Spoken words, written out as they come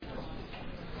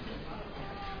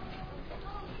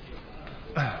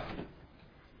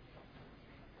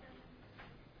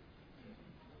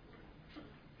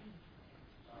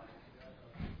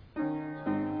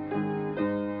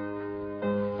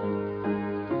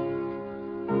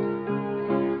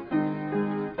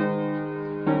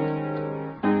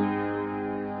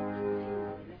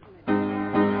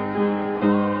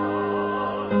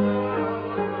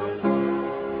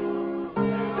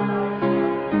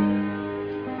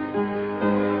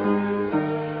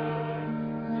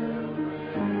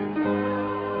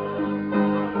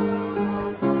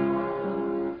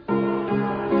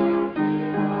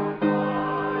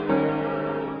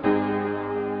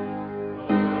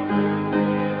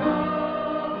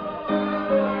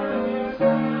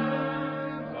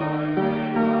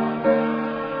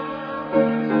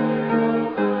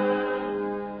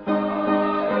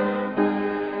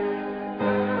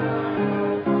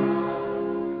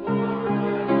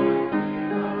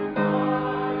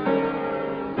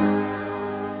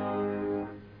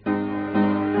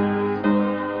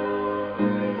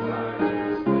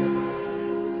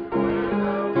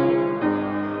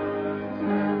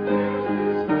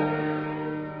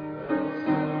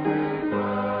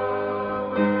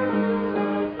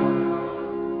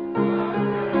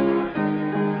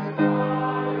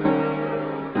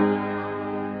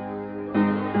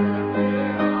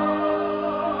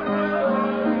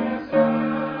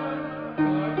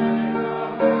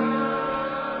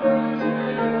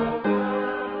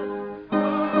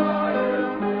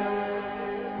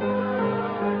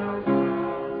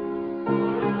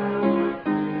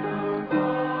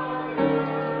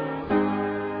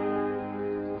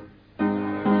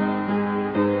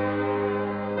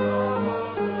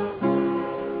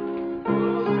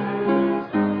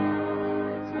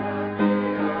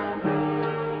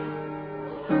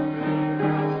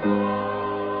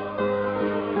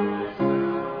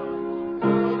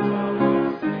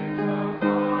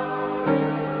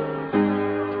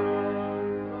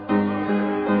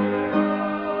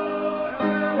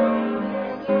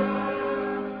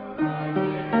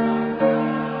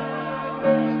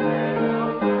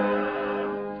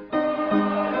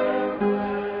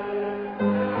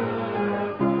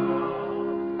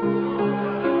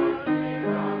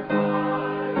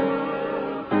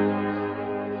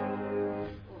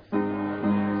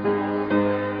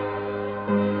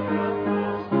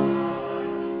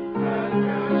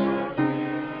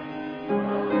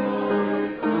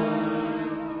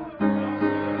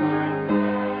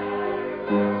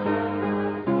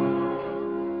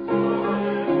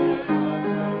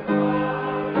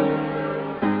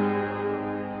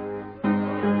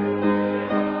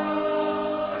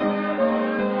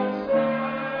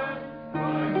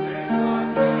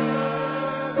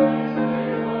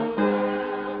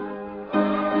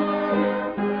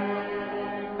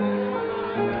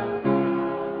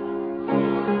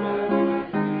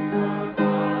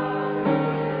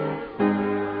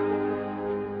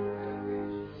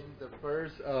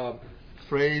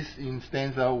phrase in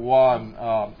stanza 1.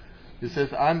 It says,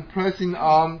 I'm pressing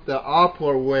on the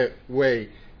upward way.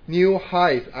 New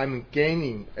heights I'm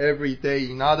gaining every day.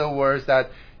 In other words, that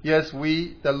yes,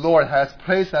 the Lord has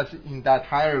placed us in that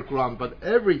higher ground, but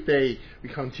every day we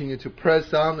continue to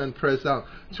press on and press on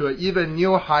to an even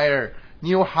new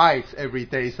heights every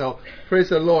day. So praise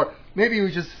the Lord. Maybe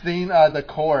we just sing the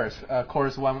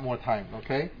chorus one more time,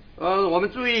 okay? 我们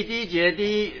注意第一节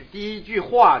第一句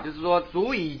话，就是说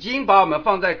主已经把我们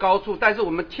放在高处，但是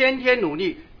我们天天努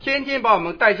力，天天把我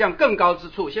们带向更高之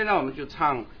处。现在我们就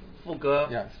唱副歌。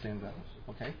Yeah, sing that.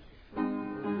 Okay.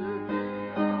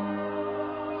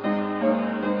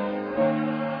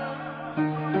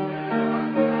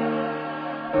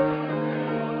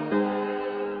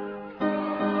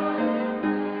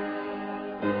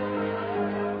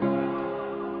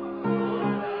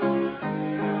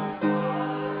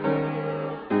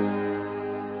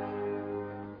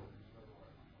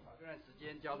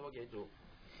 交托给主。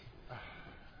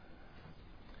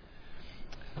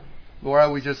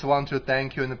 Lord, we just want to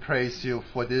thank you and praise you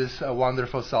for this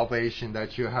wonderful salvation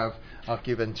that you have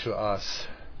given to us.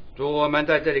 主，我们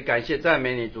在这里感谢赞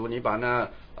美你，主，你把那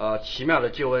奇妙的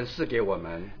救恩赐给我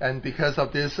们。 And because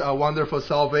of this wonderful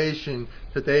salvation,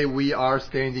 today we are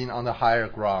standing on the higher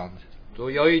ground.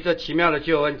 主，由于这奇妙的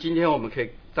救恩，今天我们可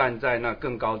以站在那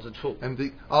更高之处。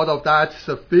 And out of that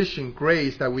sufficient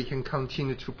grace that we can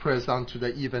continue to press on to the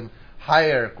even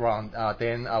higher ground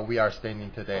than we are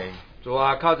standing today. 主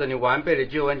啊，靠着你完备的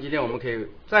救恩，今天我们可以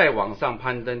再往上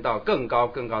攀登到更高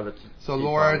更高的地方。 So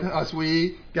Lord, as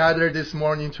we gather this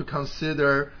morning to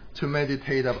consider, to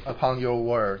meditate upon your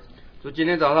word. 主，今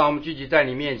天早上我们聚集在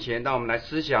你面前，让我们来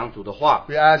思想主的话。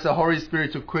 We ask the Holy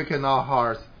Spirit to quicken our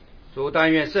hearts. 主，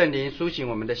但愿圣灵苏醒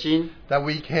我们的心， that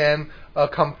we can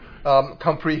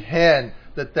comprehend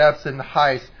the depths and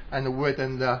heights and the width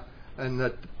and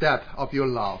the depth of your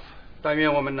love. 但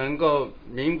愿我们能够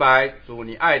明白主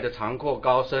你爱的长阔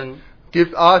高深，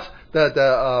 Give us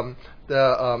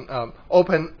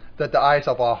open the eyes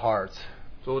of our hearts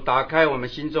主打开我们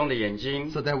心中的眼睛，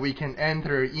 so that we can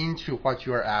enter into what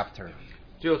you are after.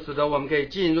 就使得我们可以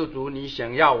进入主你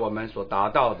想要我们所达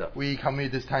到的。 We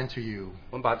commit this time to you.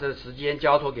 我们把这时间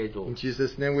交托给主 In，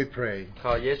 Jesus' name we pray.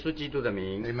 靠耶稣基督的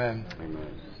名。 Amen.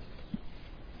 Amen.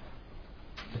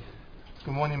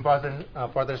 Good morning,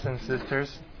 brothers and sisters.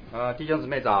 弟兄姊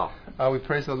妹早。 We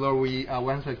praise the Lord. We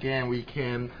once again we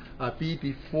can be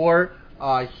before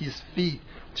His feet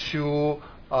to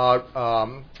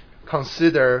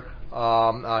consider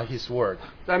His word.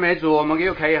 赞美主，我们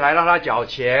又可以来到他脚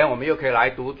前，我们又可以来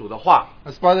读主的话。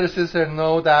 As brothers and sisters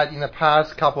know that in the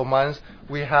past couple of months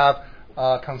we have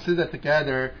considered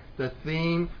together the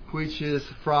theme which is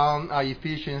from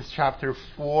Ephesians chapter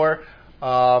 4,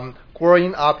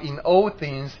 growing up in all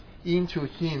things into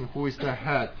Him who is the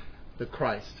head, the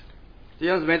Christ. 弟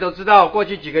兄姊妹都知道，过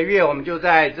去几个月我们就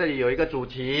在这里有一个主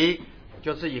题，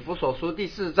就是以弗所书第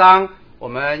4章，我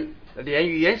们连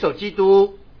于元首基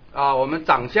督我们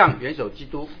长相元首基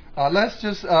督。 Let's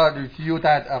just review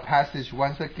that passage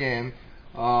once again.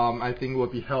 I think will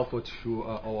be helpful to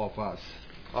all of us.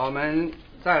 我们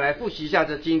再来复习一下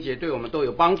这经节，对我们都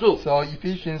有帮助。 So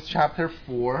Ephesians chapter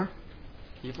 4.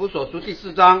 以弗所书第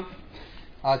4章，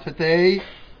 Today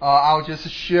I'll just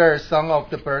share some of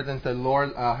the burdens the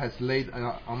Lord has laid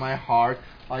on my heart,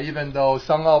 even though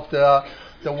some of the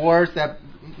words that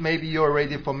maybe you're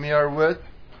already familiar with.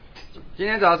 今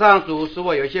天早上主使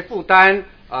我有一些负担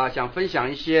想分享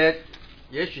一些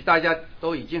也许大家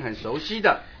都已经很熟悉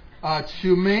的。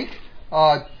 To make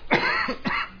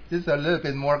this a little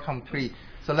bit more complete,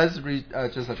 so let's read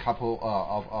just a couple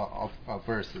of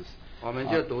verses. 我们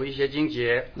就读一些经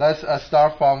节。 Let's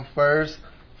start from verse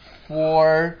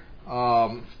 4.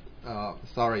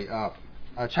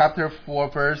 Chapter 4,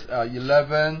 verse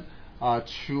 11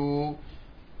 to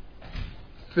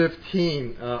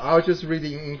 15. I'll just read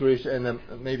in English, and then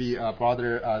maybe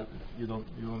brother, you don't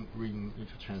need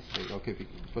to translate. Okay,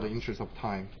 for the interest of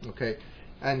time. Okay.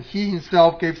 And He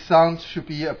Himself gave some to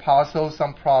be apostles,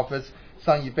 some prophets,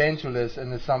 some evangelists,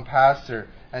 and some pastors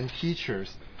and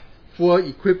teachers, for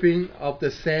equipping of the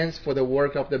saints for the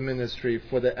work of the ministry,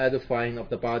 for the edifying of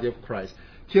the body of Christ,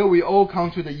 till we all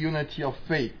come to the unity of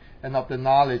faith and of the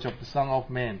knowledge of the Son of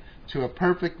Man, to a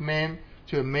perfect man,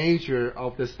 to a measure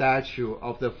of the stature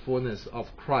of the fullness of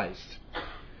Christ,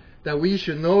 that we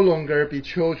should no longer be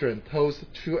children tossed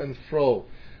to and fro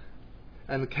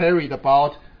and carried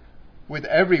about with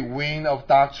every wind of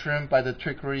doctrine by the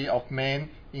trickery of men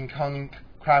in cunning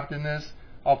craftiness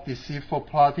of deceitful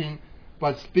plotting,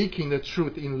 but speaking the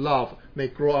truth in love may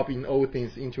grow up in all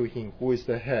things into Him who is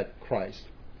the head, Christ.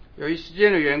 由于时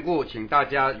间的缘故，请大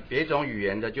家别种语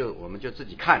言的我们就自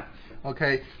己看。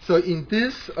 Okay, so in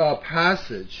this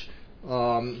passage,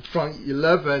 from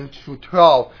 11 to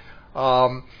 12,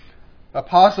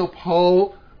 Apostle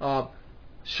Paul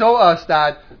show us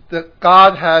that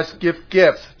God has given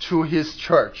gifts to His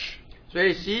church. 所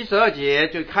以11、12节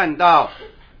就看到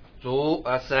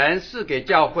神赐给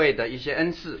教会的一些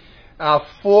恩赐。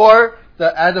 For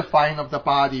the edifying of the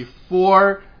body,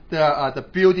 for the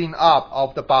building up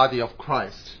of the body of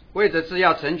Christ. 为的是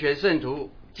要成全圣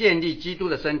徒，建立基督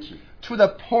的身体。 To the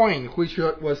point which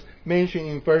was mentioned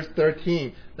in verse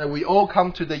 13, that we all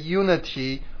come to the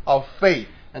unity of faith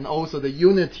and also the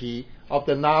unity of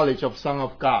the knowledge of Son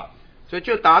of God. 所以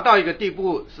就达到一个地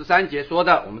步，13节说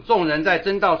的，我们众人在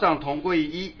真道上同归于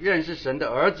一，认识神的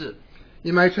儿子。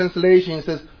 In my translation, it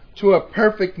says, to a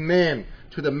perfect man,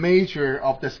 to the measure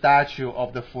of the stature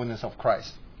of the fullness of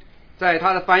Christ. 在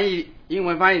他的英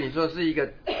文翻译里说是一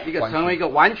个成为一个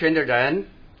完全的人，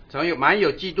成为满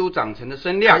有基督长成的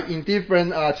身量。 In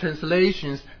different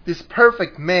translations, this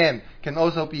perfect man can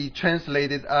also be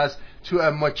translated as to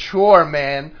a mature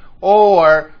man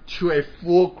or to a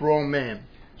full-grown man.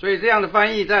 所以这样的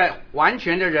翻译，在完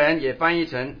全的人也翻译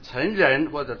成成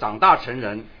人或者长大成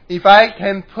人。 If I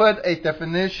can put a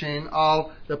definition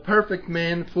of the perfect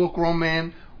man, full-grown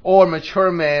man, or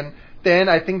mature man, then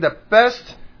I think the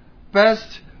best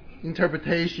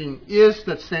interpretation is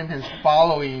the sentence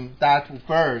following that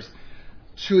verse,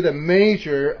 to the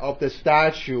measure of the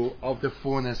stature of the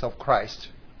fullness of Christ.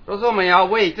 若是我们要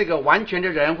为这个完全的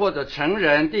人或者成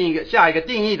人下一个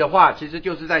定义的话，其实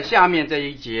就是在下面这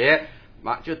一节，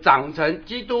就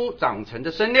基督长成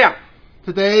的身量。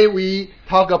 Today we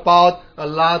talk about a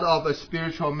lot of a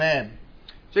spiritual man.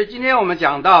 所以今天我们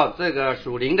讲到这个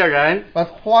属灵的人， But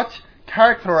what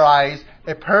characterize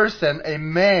a person, a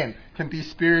man, can be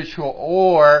spiritual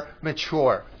or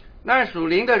mature. 那属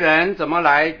灵的人怎么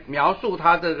来描述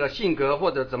他这个性格，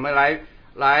或者怎么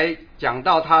来讲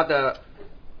到他的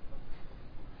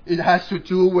It has to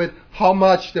do with how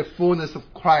much the fullness of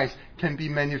Christ can be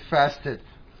manifested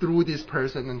through this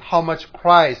person and how much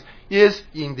Christ is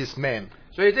in this man.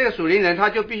 所以这个属灵人他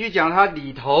就必须讲他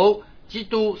里头基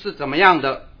督是怎么样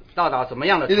的，到达怎么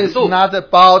样的 It 程 is 度。 not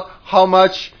about how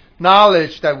much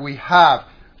knowledge that we have,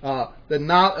 or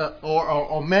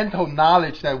mental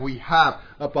knowledge that we have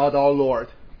about our Lord.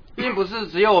 并不是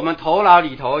只有我们头脑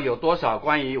里头有多少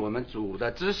关于我们主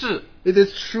的知识。 It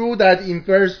is true that in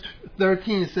verse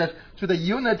 13 it says, to the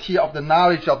unity of the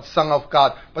knowledge of the Son of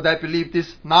God. But I believe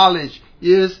this knowledge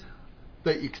is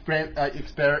the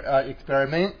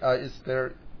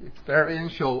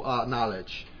experiential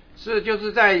knowledge. 是就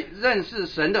是在认识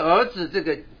神的儿子这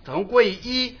个同归于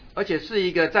一，而且是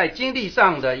一个在经历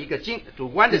上的一个主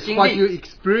观的 It's 经 what you 历，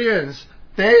 experience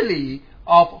daily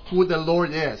of who the Lord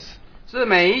is. 是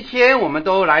每一天我们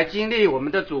都来经历我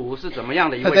们的主是怎么样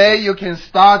的一 Today 位。 you can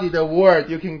study the Word.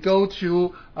 You can go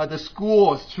to the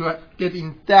schools to get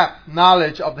in-depth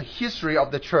knowledge of the history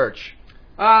of the church.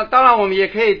 当然我们也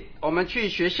可以，我们去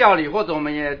学校里，或者我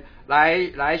们也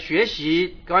来学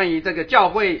习关于这个教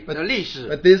会的历史。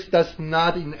 But this does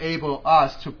not enable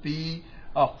us to be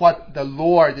what the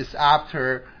Lord is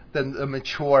after the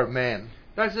mature man.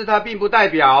 但是它并不代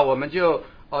表我们就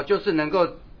是能够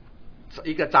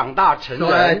一个长大成 So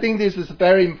I 人。 think this is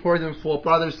very important for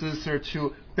brothers and sisters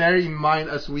to bear in mind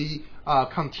as we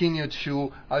continue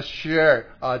to share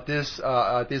this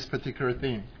particular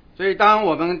theme. 所以当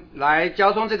我们来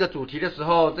交通这个主题的时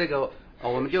候，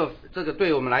我们就这个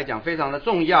对我们来讲非常的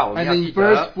重要，我们 And 要 in 记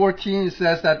verse 得。 14 it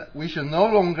says that we should no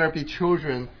longer be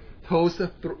children tossed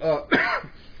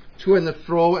to and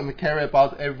fro and carry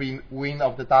about every wind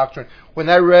of the doctrine. When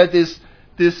I read this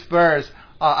verse,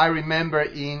 I remember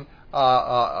in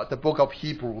the book of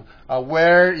Hebrew,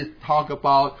 where it talk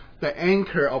about the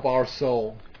anchor of our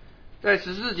soul. 在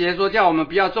14节说叫我们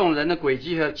不要中人的诡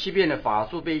计和欺骗的法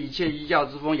术，被一切异教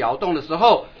之风摇动的时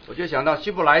候，我就想到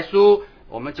希伯来书，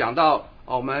我们讲到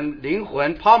我们灵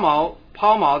魂抛锚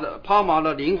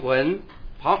的灵魂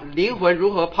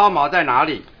如何抛锚在哪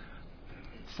里？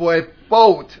 For a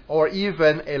boat or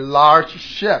even a large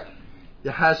ship,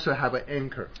 it has to have an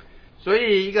anchor. 所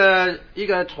以一个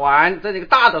船，在这个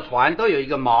大的船都有一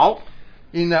个锚。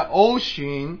 In the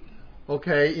ocean,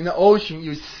 in the ocean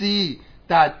you see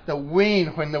that the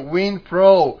wind, when the wind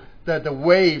blows, that the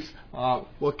waves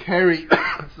will carry,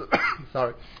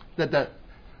 the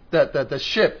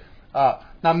ship,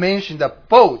 not mention the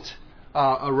boat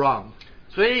around.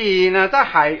 所以呢，在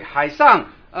海上，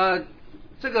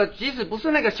这个即使不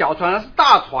是那个小船，而是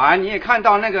大船，你也看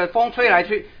到那个风吹来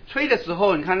吹的时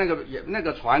候，你看那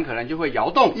个船可能就会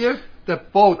摇动。 If the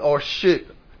boat or ship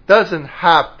doesn't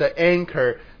have the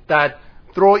anchor that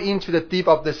throw into the deep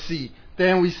of the sea,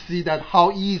 then we see that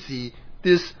how easy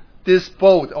this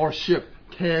boat or ship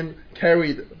can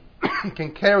carry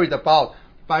about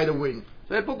by the wind.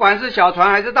 所以不管是小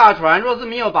船还是大船，若是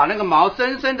没有把那个锚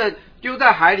深深的丢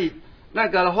在海里，那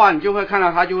个的话，你就会看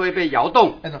到它就会被摇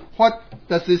动。 And what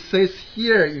does it say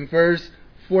here in verse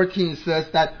 14? It says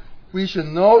that we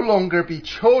should no longer be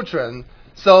children.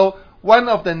 So one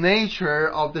of the nature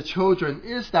of the children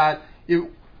is that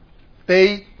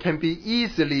they can be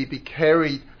easily be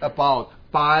carried about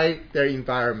by their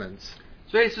environments.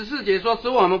 所以14节说，使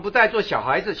我们不再做小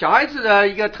孩子。小孩子的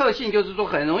一个特性就是说，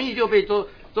很容易就被周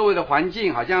围的环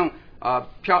境好像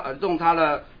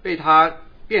被它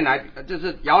变来，就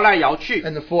是摇来摇去。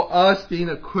 And for us being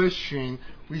a Christian,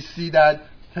 we see that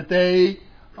today,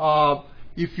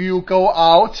 if you go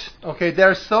out, there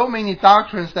are so many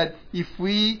doctrines that if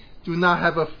we do not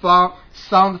have a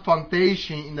sound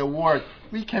foundation in the Word,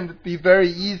 we can be very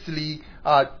easily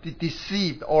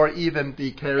deceived or even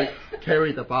be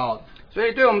carried about. 所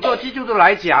以对我们做基督徒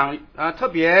来讲，特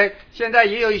别现在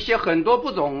也有一些很多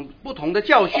不同的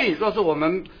教训。若是我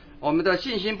们的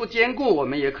信心不坚固，我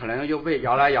们也可能又被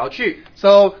摇来摇去。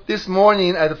 So this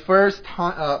morning, at the first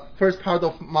part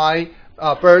of my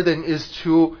burden is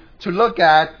to look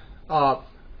at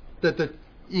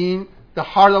in the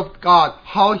heart of God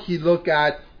how He look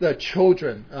at the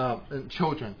children.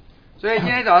 所以今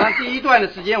天早上第一段的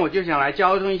时间，我就想来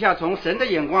交通一下，从神的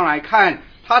眼光来看，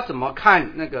他怎么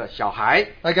看那个小孩。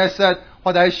 Like I said,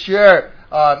 what I share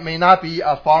may not be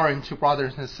foreign to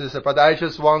brothers and sisters, but I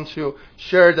just want to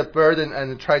share the burden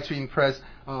and try to impress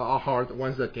our heart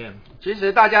once again. 其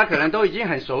实大家可能都已经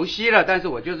很熟悉了，但是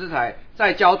我就是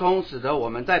在交通，使得我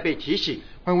们再被提醒。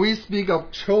When we speak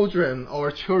of children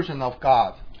or children of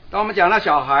God, 当我们讲到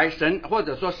小孩、神或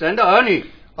者说神的儿女，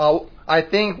 I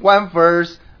think one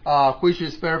verse which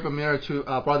is very familiar to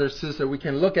brother and sister we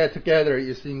can look at together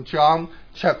is in John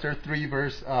chapter 3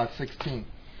 verse 16.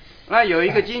 那有一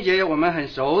个经节我们很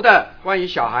熟的，关于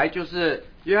小孩，就是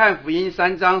约翰福音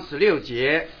3章16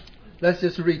节， Let's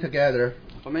just read together.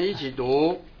 我们一起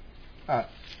读。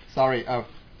Sorry,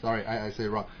 I say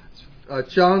wrong.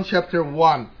 John chapter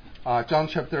 1, John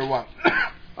chapter 1,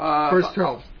 verse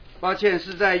 12. 抱歉，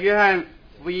是在约翰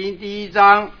福音第1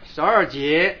章12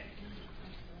节。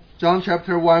John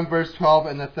chapter 1 verse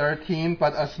 12 and 13.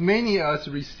 But as many as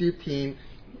received him,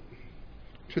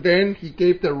 to them he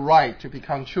gave the right to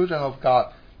become children of God,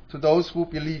 to those who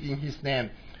believe in his name,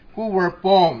 who were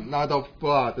born not of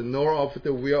blood, nor of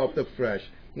the will of the flesh,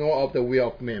 nor of the will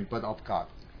of man, but of God.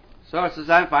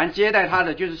 12:13，凡接待他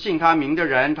的，就是信他名的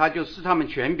人，他就赐他们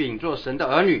权柄做神的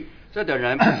儿女。这等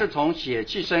人不是从血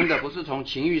气生的，不是从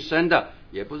情欲生的，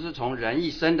也不是从人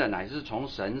意生的，乃是从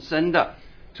神生的。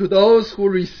To those who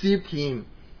received him,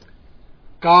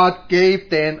 God gave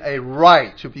them a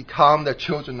right to become the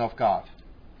children of God.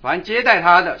 凡接待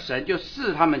他的，神就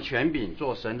赐他们权柄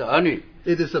做神的儿女。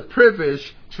It is a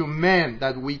privilege to men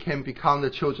that we can become the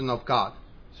children of God.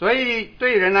 所以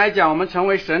对人来讲，我们成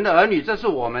为神的儿女，这是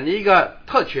我们的一个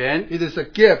特权。It is a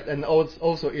gift, and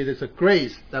also it is a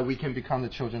grace that we can become the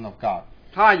children of God.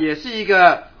 它也是一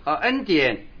个恩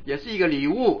典，也是一个礼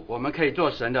物，我们可以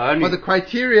做神的儿女。 But the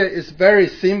criteria is very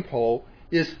simple,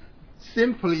 is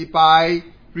simply by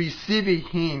receiving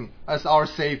him as our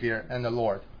Savior and the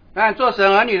Lord. 但做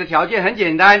神儿女的条件很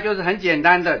简单，就是很简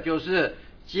单的，就是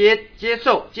接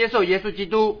受耶稣基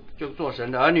督，就做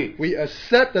神的儿女。 We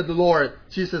accept the Lord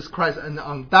Jesus Christ, and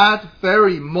on that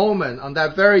very moment, on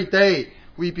that very day,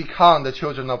 we become the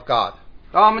children of God.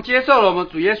 当我们接受了我们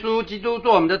主耶稣基督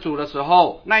做我们的主的时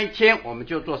候，那一天我们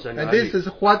就做神的 And 儿 this 女。 is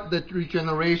what the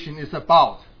regeneration is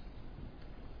about.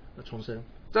 重生。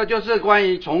这就是关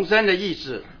于重生的意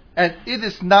思， And it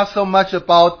is not so much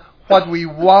about what we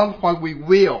want, what we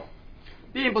will.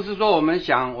 并不是说我们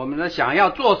想要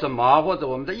做什么，或者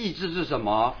我们的意志是什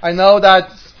么。 I know that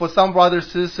for some brothers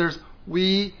and sisters,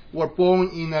 we were born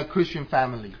in a Christian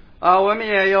family. 我们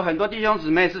也有很多弟兄姊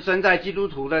妹是生在基督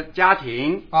徒的家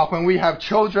庭。 When we have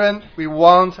children, we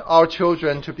want our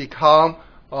children to become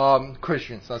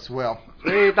Christians as well.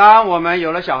 所以当我们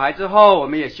有了小孩之后，我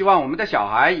们也希望我们的小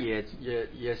孩也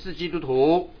是基督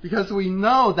徒。 Because we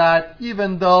know that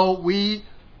even though we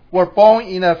were born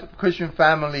in a Christian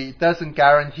family, it doesn't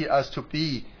guarantee us to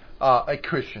be a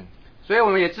Christian. 所以我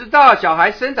们也知道，小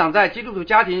孩生长在基督徒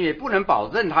家庭，也不能保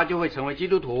证他就会成为基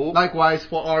督徒。 Likewise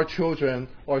for our children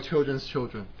or children's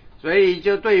children. 所以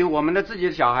就对于我们的自己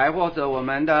的小孩，或者我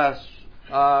们的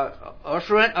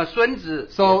孙子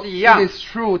So 也是一样 it。is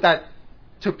true that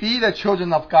to be the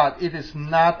children of God, it is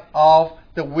not of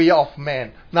the will of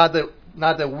man, not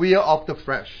the will of the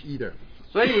flesh either.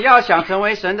 所以要想成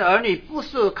为神的儿女，不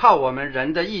是靠我们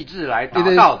人的意志来达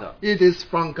It 到的， is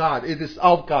from God. It is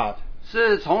of God.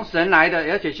 是从神来的，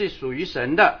而且是属于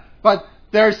神的。 But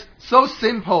there's so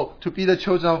simple to be the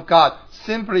children of God.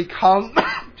 Simply come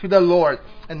to the Lord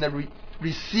and then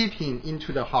receive Him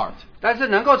into the heart. 但是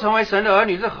能够成为神的儿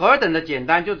女是何等的简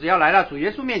单，就只要来到主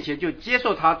耶稣面前，就接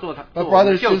受他做 But 我们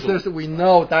的 brothers 救 and 主。 sisters, we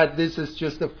know that this is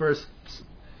just the first.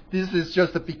 This is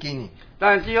just the beginning.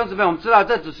 但弟兄姊妹，我们知道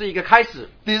这只是一个开始，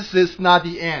 This is not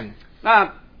the end.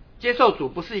 那接受主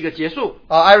不是一个结束。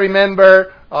 I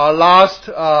remember last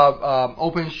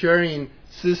open sharing,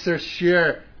 sisters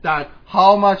share that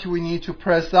how much we need to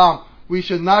press on. We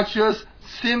should not just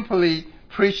simply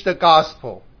preach the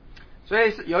gospel. 所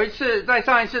以有一次，在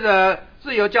上一次的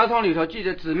自由交通里头，记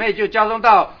得姊妹就交通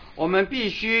到，我们必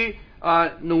须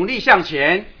努力向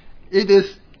前。 It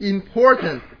is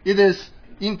important, it is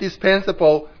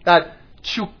indispensable that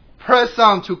to press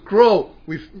on, to grow,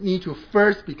 we need to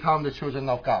first become the children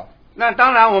of God. 那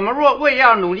当然，我们若为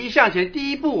要努力向前，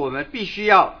第一步我们必须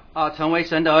要成为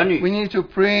神的儿 We 女。 need to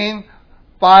bring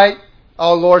by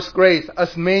our Lord's grace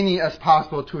as many as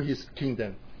possible to His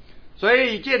kingdom. 所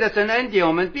以借着神的恩典，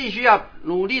我们必须要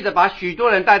努力的把许多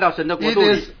人带到神的国 It 度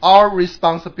里 is。our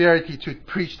responsibility to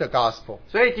preach the gospel,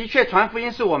 所以的确，传福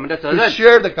音是我们的责 to 任，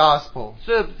 share the gospel.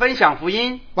 是分享福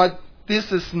音。 But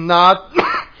this is not,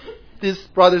 this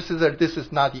brothers and sisters, this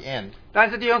is not the end.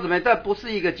 但是弟兄姊妹，这不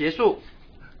是一个结束。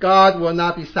 God will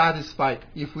not be satisfied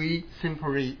if we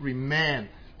simply remain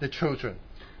the children.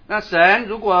 那神，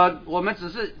如果我们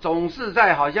总是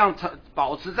在好像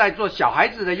保持在做小孩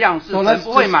子的样式， So 神 let's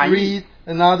不会 just 满意。 read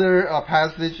another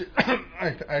passage.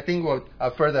 I think will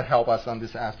further help us on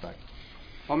this aspect.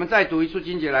 我们再读一处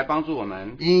经节来帮助我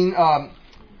们。 In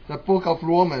The book of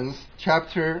Romans,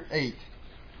 chapter 8.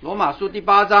 罗马书第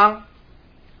8章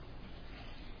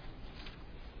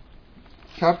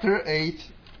Chapter 8,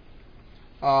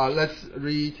 let's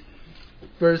read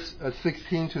verse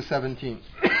 16 to 17.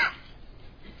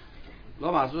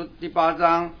 罗马书第8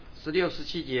章16、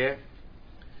17节。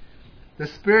The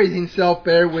Spirit Himself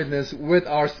bear witness with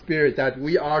our spirit that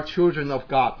we are children of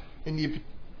God. And if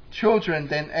children,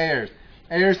 then heirs,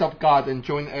 heirs of God and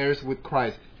joint heirs with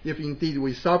Christ. If indeed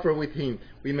we suffer with Him,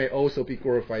 we may also be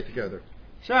glorified together.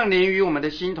 圣灵与我们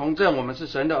的心同证，我们是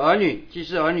神的儿女，既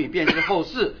是儿女，便是后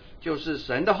世，就是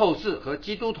神的后世，和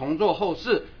基督同作后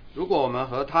世。如果我们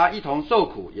和他一同受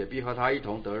苦，也必和他一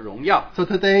同得荣耀。 So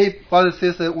today, brothers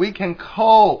and sisters, we can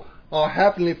call our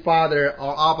Heavenly Father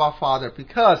our Abba Father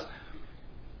because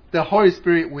the Holy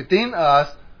Spirit within us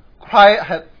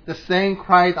had the same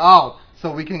cried out.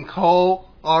 So we can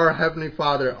call our Heavenly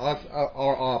Father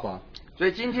our Abba. 所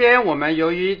以今天我们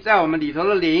由于在我们里头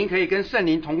的灵可以跟圣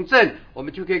灵同证，我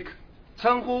们就可以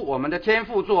称呼我们的天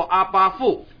父做阿爸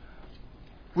父。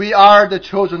 We are the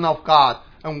children of God,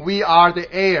 and we are the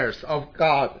heirs of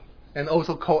God, and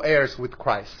also co-heirs with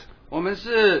Christ. 我们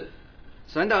是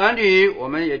神的儿女，我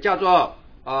们也叫做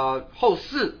后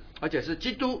世，而且是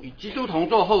基督与基督同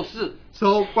作后世。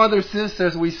 So, brothers and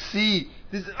sisters, we see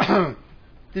this,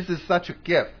 this is such a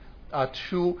gift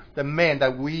to the man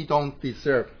that we don't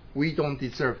deserve. We don't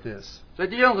deserve this. 所以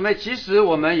弟兄姊妹，其实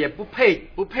我们也不配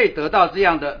得到这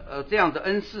样的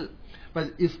恩赐。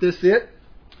 But is this it?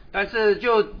 但是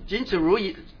就仅此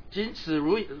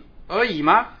而已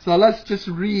吗？ So let's just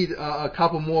read a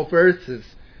couple more verses.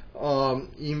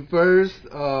 In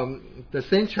the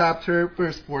same chapter,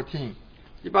 verse 14.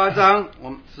 第8章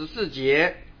我们14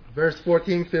节。 Verse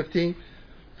 14, 15.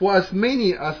 For as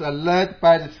many as are led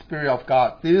by the Spirit of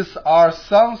God, these are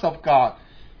sons of God.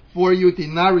 For you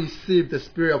did not receive the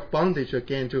spirit of bondage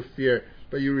again to fear,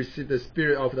 but you received the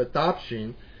spirit of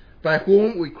adoption, by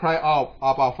whom we cry out,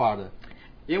 Abba, Father.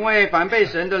 因为凡被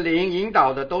神的灵引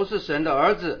导的，都是神的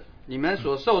儿子。你们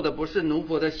所受的不是奴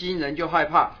仆的心，人就害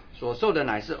怕；所受的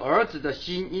乃是儿子的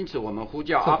心，因此我们呼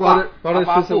叫 So, 阿爸 brothers 阿 and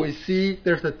爸 sisters, 父。 we see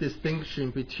there's a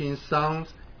distinction between sons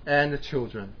and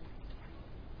children.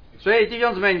 所以弟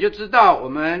兄姊妹，你就知道我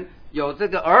们有这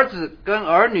个儿子跟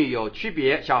儿女有区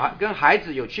别，小孩跟孩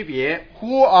子有区别。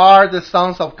 Who are the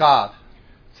sons of God?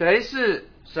 谁是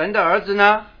神的儿子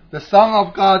呢？ The sons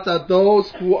of God are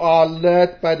those who are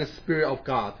led by the Spirit of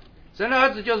God. 神的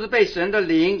儿子就是被神的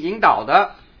灵引导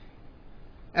的。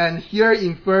 And here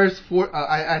in verse 4,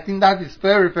 I think that is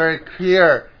very, very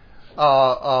clear,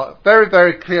 very,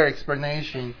 very clear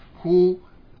explanation who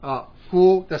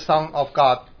the sons of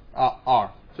God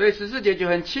are. 所以14节就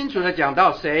很清楚的讲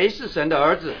到谁是神的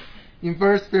儿子。 In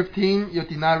verse 15, you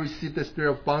did not receive the spirit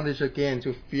of bondage again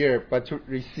to fear, but to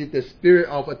receive the spirit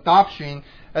of adoption.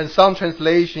 And some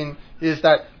translation is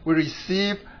that we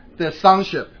receive the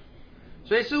sonship.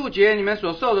 所以15节你们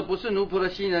所受的不是奴仆的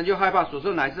心，人就害怕；所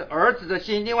受乃是儿子的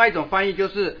心。另外一种翻译就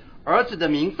是儿子的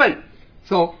名分。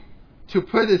 So, to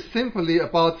put it simply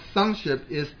about sonship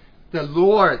is the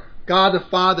Lord, God the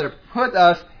Father, put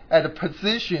us at a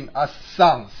position as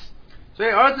sons. 所以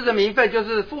儿子的名分就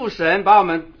是父神把我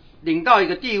们领到一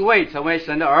个地位，成为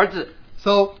神的儿子。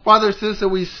 So, brothers and sisters,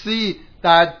 we see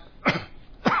that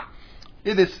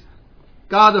it is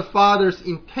God the Father's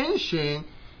intention,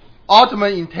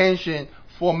 ultimate intention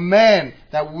for man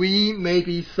that we may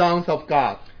be sons of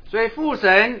God. 所以父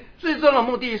神最终的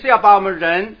目的是要把我们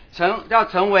人要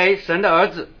成为神的儿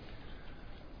子。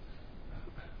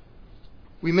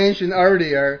 We mentioned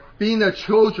earlier, being a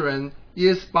children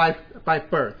is by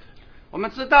birth. 我们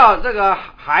知道这个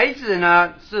孩子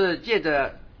呢是借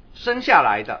着生下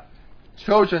来的，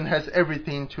 Children has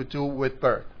everything to do with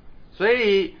birth. 所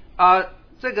以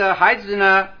这个孩子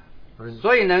呢，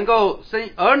所以能够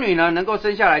儿女呢能够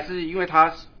生下来，是因为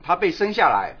他被生下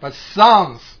来。 But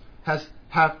sons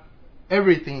have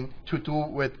everything to do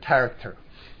with character.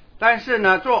 但是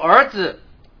呢，做儿子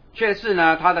却是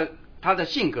呢他的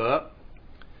性格。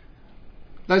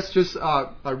 Let's just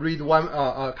read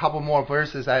a couple more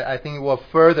verses. I think it will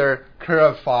further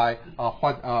clarify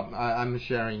what I'm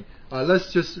sharing.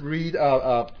 Let's just read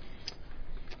the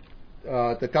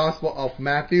Gospel of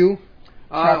Matthew,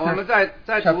 我们再读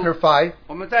chapter 5.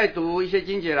 我们再读一些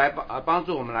经节来帮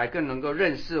助我们来更能够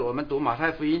认识。我们读马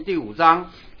太福音第5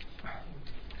章。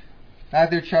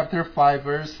 Matthew chapter 5,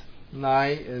 verse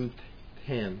 9 and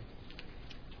 10.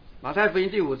 马太福音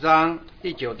第5章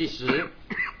第9、第10。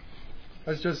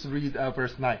 Let's just read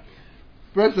verse 9.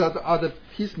 Blessed are the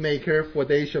peacemaker, for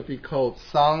they shall be called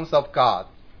sons of God.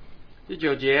 第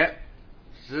9节，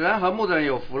使人和睦的人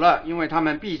有福了，因为他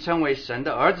们必称为神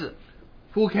的儿子。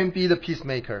Who can be the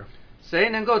peacemaker? 谁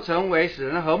能够成为使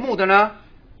人和睦的呢？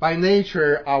 By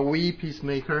nature, are we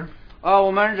peacemaker?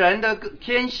 我们人的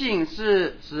天性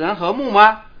是使人和睦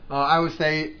吗？ I would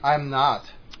say I'm not.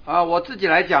 我自己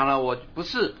来讲呢，我不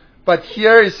是。 But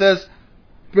here it says,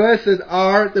 "Blessed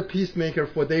are the peacemaker,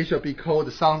 for they shall be called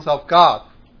the sons of God."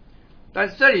 但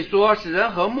是这里说使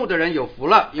人和睦的人有福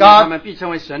了，因为他们必称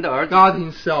为神的儿子。 God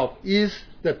Himself is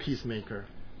the peacemaker.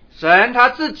 神他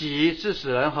自己是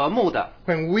使人和睦的。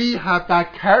 When we have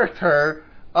that character,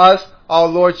 us, our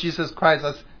Lord Jesus Christ,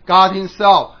 as God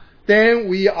Himself, then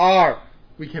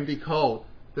we can be called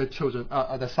the children,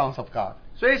 the sons of God.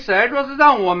 所以神若是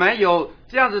让我们有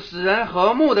这样子使人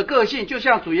和睦的个性，就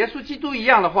像主耶稣基督一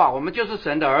样的话，我们就是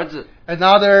神的儿子。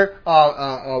 Another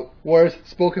words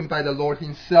spoken by the Lord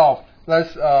Himself.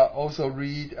 Let's also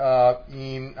read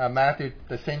in Matthew,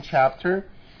 the same chapter.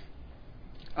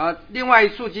 另外一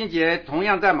处经节同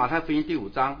样在马太福音第5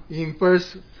章， In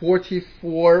verse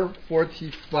 44,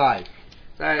 45.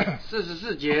 在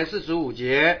44节、45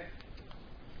节。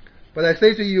 But I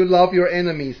say to you, love your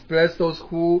enemies, bless those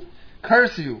who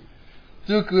curse you,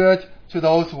 do good to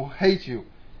those who hate you,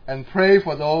 and pray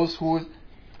for those who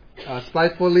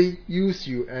spitefully use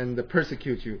you and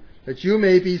persecute you, that you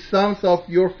may be sons of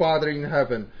your Father in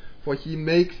heaven. For He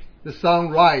makes the sun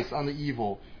rise on the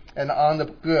evil and on the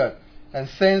good, and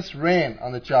sends rain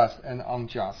on the just and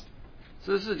unjust.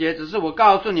 44节，只是我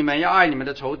告诉你们要爱你们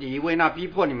的仇敌，为那逼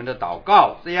迫你们的祷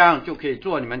告，这样就可以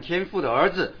做你们天父的儿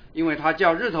子，因为他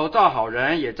叫日头照好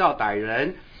人，也照歹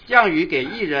人，降雨给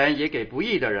义人，也给不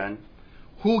义的人。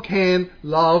 Who can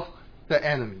love the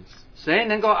enemies? 谁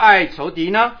能够爱仇敌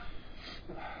呢？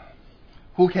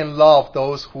 Who can love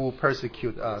those who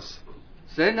persecute us?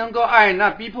 谁能够爱那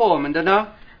逼迫我们的呢？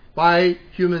 By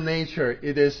human nature,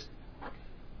 it is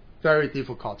very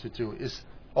difficult to do. It's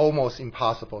almost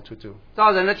impossible to do.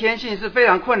 照人的天性是非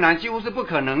常困难，几乎是不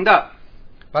可能的。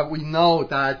 But we know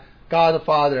that God the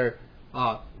Father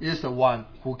is the one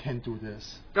who can do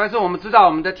this. 但是我们知道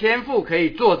我们的天父可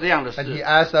以做这样的 And He 事，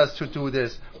 asks us to do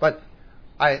this. But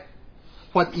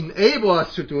what enables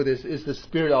us to do this is the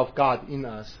Spirit of God in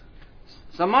us.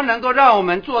 什么能够让我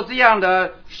们做这样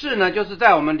的事呢？就是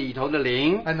在我们里头的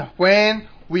灵。 And when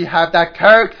we have that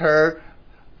character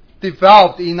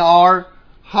developed in our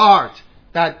heart,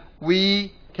 that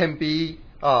we can be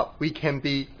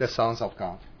the sons of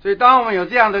God. 所以当我们有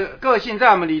这样的个性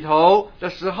在我们里头的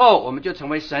时候，我们就成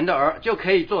为神的儿，就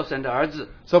可以做神的儿子。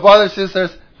 So brothers and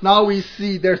sisters, now we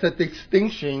see there's a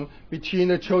distinction between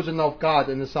the children of God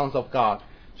and the sons of God.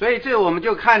 所以这我们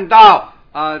就看到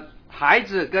孩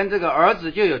子跟这个儿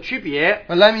子就有区别。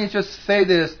 But let me just say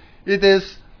this: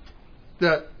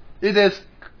 the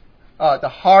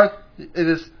heart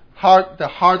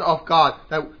of God,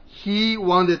 that He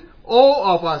wanted all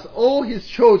of us, all His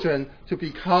children, to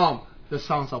become the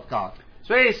sons of God.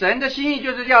 所以神的心意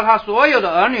就是要他所有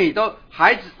的儿女都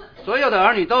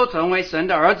成为神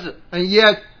的儿子。 And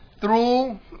yet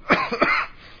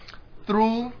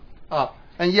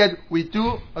and yet we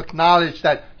do acknowledge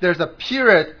that there's a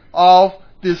period of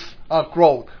this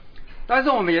growth. 但是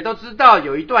我们也都知道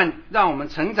有一段让我们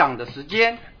成长的时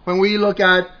间。 When we look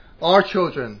at our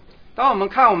children, 当我们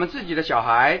看我们自己的小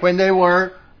孩， when they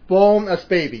were born as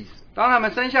babies, 当他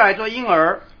们生下来做婴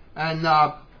儿，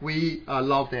 and we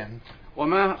love them. 我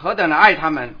们何等的爱他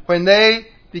们。 When they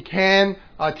became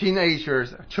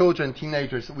teenagers,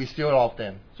 we still love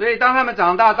them. 所以当他们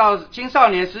长大到青少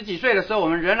年10几岁的时候，我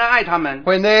们仍然爱他们。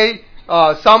 When they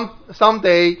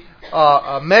someday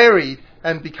married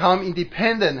and become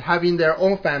independent, having their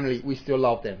own family, we still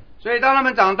love them. 所以当他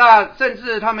们长大，甚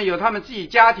至他们有他们自己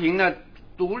家庭了，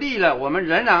独立了，我们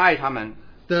仍然爱他们。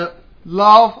 The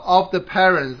love of the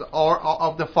parents or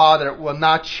of the father will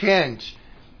not change,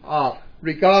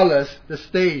 regardless the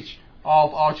stage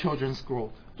of our children's growth.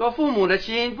 做父母的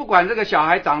心，不管这个小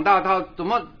孩长大到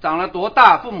长了多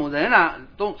大，父母仍然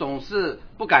都总是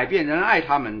不改变，仍然爱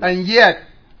他们的。 And yet,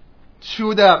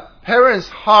 to the parents'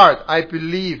 heart, I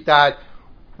believe that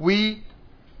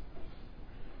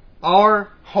our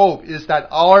hope is that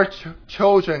our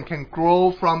children can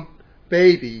grow from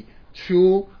baby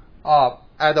to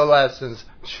adolescence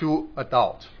to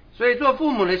adult. 所以做父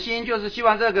母的心就是希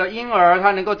望这个婴儿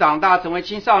他能够长大成为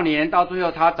青少年，到最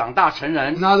后他长大成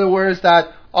人。 In other words, that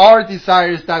our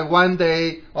desire is that one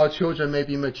day our children may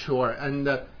be mature and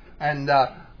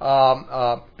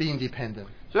be independent.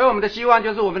 所以我们的希望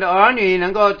就是我们的儿女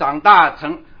能够长大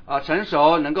成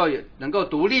熟，能够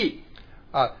独立。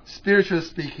 Spiritually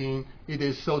speaking, it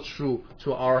is so true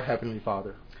to our Heavenly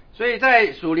Father. 所以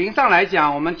在属灵上来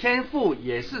讲，我们天父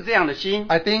也是这样的心。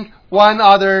 I think one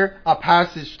other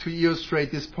passage to illustrate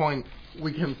this point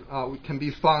we can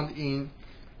be found in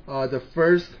the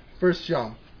first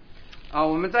John.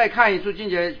 我们再看一处经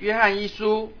节，约翰一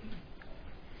书，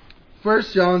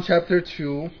 First John chapter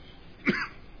 2,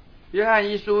 约翰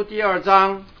一书第2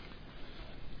章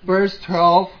verse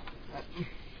 12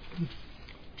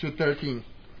 to 13.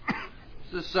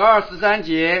 是12、13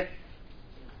节。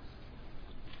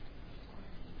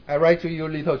I write to you,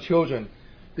 little children,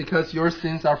 because your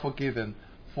sins are forgiven,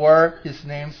 for his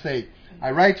name's sake.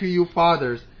 I write to you,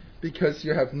 fathers, because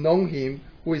you have known him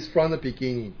who is from the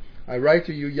beginning. I write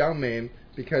to you, young men,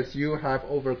 because you have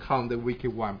overcome the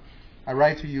wicked one. I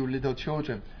write to you, little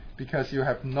children, because you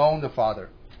have known the Father.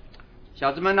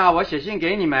 小子们啊，我写信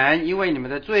给你们，因为你们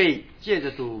的罪借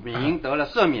着主名得了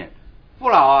赦免。父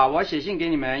老啊，我写信给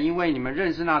你们，因为你们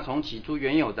认识那从起初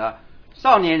原有的。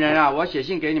少年人啊，我写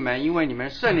信给你们，因为你们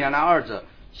胜了那二者。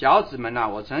小子们啊，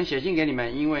我曾写信给你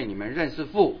们，因为你们认识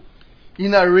父。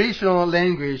 In the original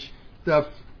language, the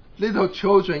little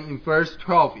children in verse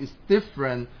 12 is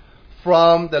different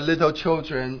from the little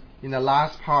children in the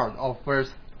last part of verse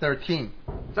 13.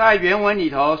 在原文里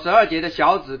头，12节的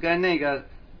小子跟那个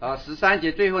13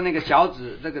节最后那个小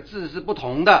子这个字是不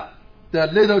同的。 The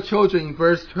little children in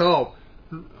verse 12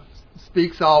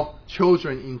 speaks of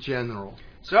children in general.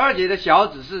 12节的小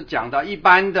子是讲到一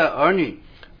般的儿女，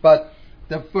 But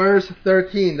the verse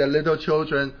 13, the little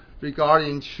children,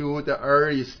 regarding to the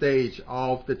early stage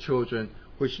of the children,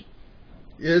 which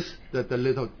is the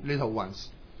little ones.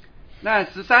 那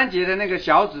13节的那个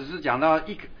小子是讲到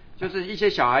就是一些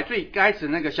小孩最开始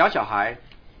那个小孩。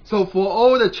 So for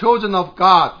all the children of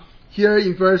God, here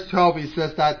in verse 12 it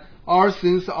says that our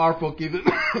sins are forgiven.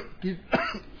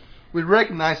 We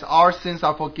recognize our sins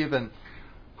are forgiven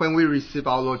when we receive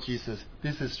our Lord Jesus.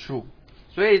 This is true.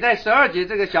 所以在12节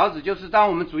这个小子就是当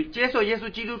我们接受耶稣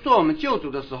基督做我们救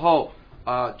主的时候，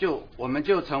我们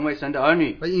就成为神的儿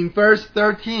女。 But in verse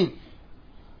 13,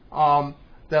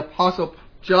 the Apostle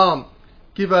John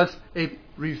gives us a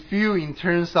review in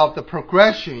terms of the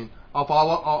progression of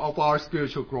our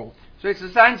spiritual growth. 所以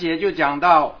13节就讲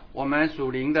到我们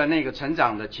属灵的那个成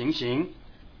长的情形。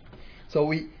 So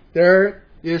there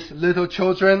is little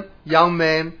children, young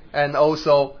men, and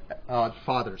also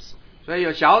fathers. 所以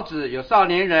有小子，有少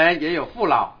年人，也有父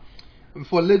老。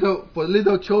 For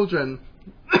little children,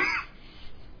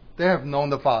 they have known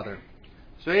the Father.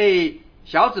 所以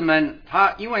小子们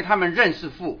因为他们认识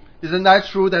父。 Isn't that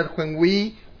true that when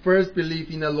we first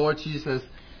believe in the Lord Jesus,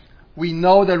 we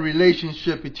know the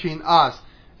relationship between us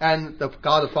and the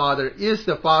God the Father is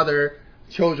the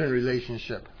father-children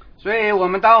relationship. 所以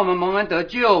当我们蒙恩得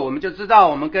救，我们就知道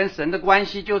我们跟神的关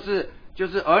系就是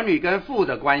儿女跟父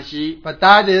的关系。 But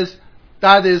that is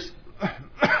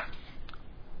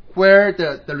where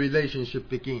the relationship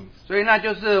begins. 所以那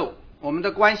就是我们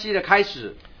的关系的开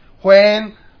始。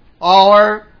 When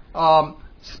our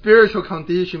spiritual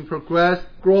condition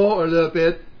grow a little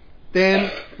bit,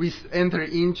 then we enter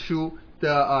into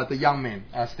the young man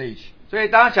stage. 所以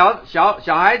当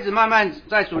小孩子慢慢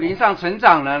在属灵上成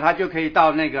长呢，他就可以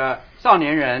到那个少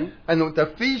年人。 And the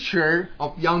feature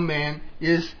of young men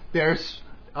is their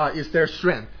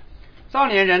strength. 少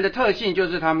年人的特性就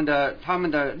是他们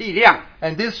的力量。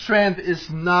 And this strength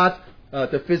is not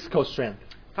the physical strength.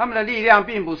 他们的力量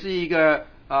并不是一个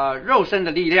肉身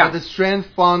的力 But 量 the，strength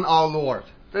from our Lord.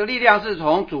 这个力量是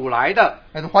从主来的。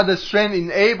 And what the strength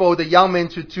enabled the young men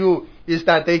to do is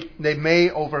that they may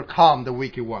overcome the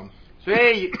wicked one. 所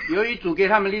以由于主给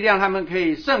他们力量，他们可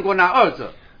以胜过那二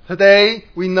者。 Today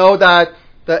we know that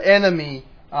the enemy,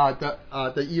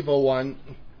 the evil one,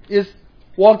 is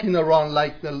walking around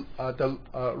like the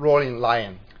roaring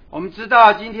lion. 我们知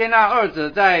道今天那二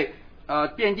者在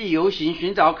遍地游行，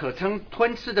寻找可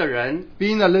吞吃的人。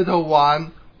 Being a little one,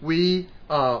 we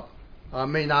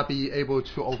may not be able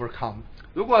to overcome.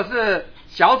 如果是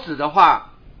小子的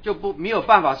话，就没有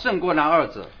办法胜过那二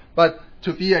者。 But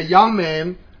to be a young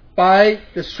man, by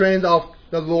the strength of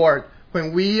the Lord,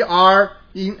 when we are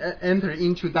enter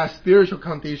into that spiritual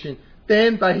condition,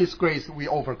 then by His grace we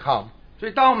overcome. 所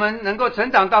以当我们能够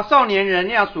成长到少年人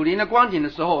那样属灵的光景的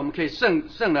时候，我们可以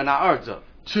胜了那二者。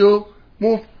 To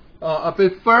move a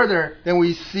bit further, then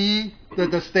we see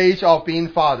the stage of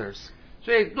being fathers.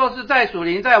 所以若是在属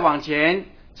灵再往前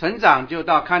成长，就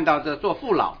看到这做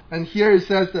父老。 And here it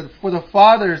says that for the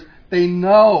fathers, they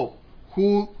know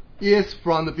who is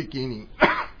from the beginning.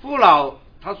 父老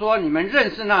他说：“你们认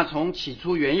识那从起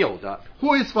初原有的。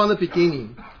 Who is from the beginning?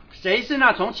 谁是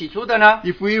那从起初的呢？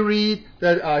 If we read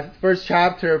the first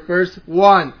chapter, verse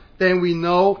 1, then we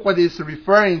know what is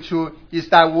referring to is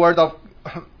that word of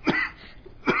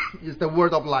is the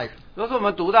word of life. 若是我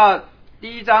们读到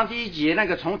第1章第1节那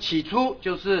个从起初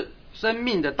就是生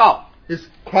命的道。is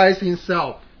Christ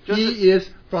Himself. 就是 He is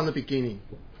from the beginning.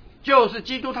 就是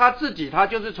基督他自己，他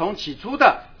就是从起初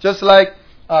的。 Just like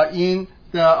in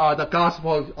the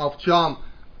Gospel of John,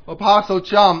 Apostle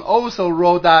John also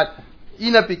wrote that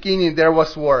in the beginning there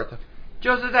was Word.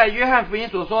 就是在约翰福音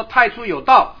所说，太初有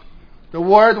道， The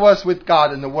Word was with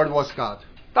God, and the Word was God.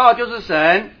 道就是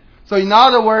神。 So in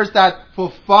other words, that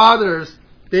for fathers,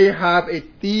 they have a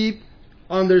deep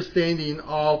understanding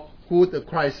of who the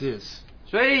Christ is.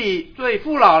 所以对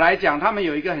父老来讲，他们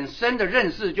有一个很深的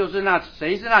认识，就是那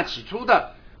谁是那起初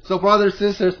的。 So brothers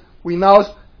and sisters,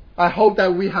 I hope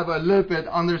that we have a little bit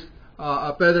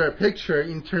a better picture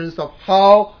in terms of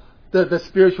how the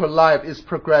spiritual life is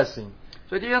progressing.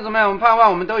 所以弟兄姊妹，我们盼望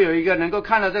我们都有一个能够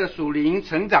看到这个属灵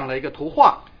成长的一个图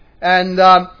画。 And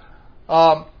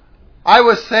I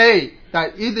would say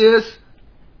that it is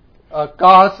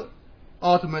God's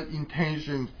ultimate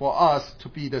intention for us to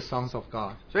be the sons of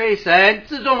God. 所以神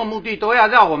至终的目的都要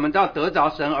让我们要得着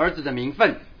神儿子的名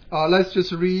分。 Let's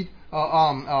just read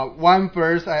one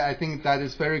verse. I think that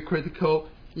is very critical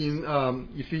in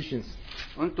Ephesians.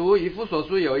 我们读以弗所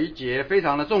书有一节非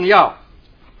常的重要。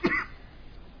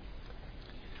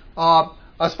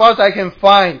 As far as I can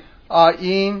find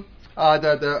in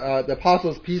the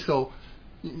Apostles'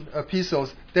 epistles,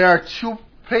 there are two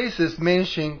places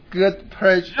mentioning good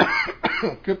pleasure.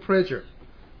 Good pleasure.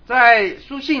 在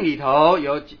书信里头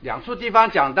有两处地方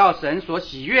讲到神所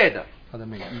喜悦的，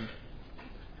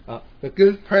 The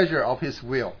good pleasure of His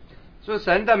will. 是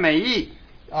神的美意。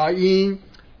 In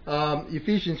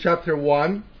Ephesians chapter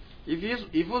 1,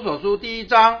 以弗所书第1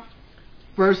章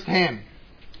verse 10,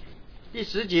 第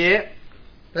10节，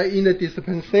 that in the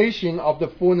dispensation of the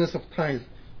fullness of times,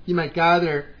 He might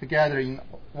gather together in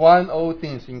one all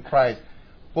things in Christ,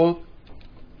 both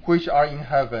which are in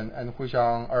heaven and which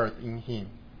are on earth in Him.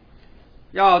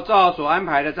 要照所安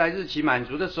排的，在日期满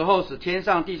足的时候，使天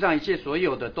上地上一切所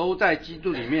有的都在基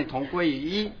督里面同归于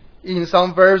一。 In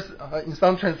some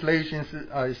translations,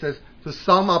 it says to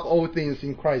sum up all things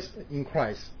in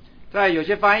Christ. 在有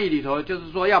些翻译里头，就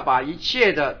是说要把一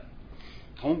切的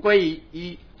同归于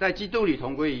一，在基督里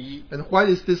同归于一。 And what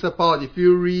is this about? If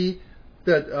you read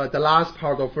the last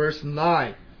part of verse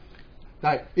 9,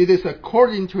 that it is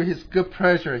according to His good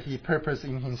pleasure He purposed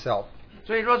in Himself.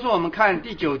 所以若是我们看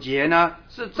第9节呢，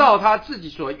是照他自己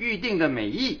所预定的美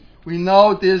意。 We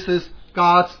know this is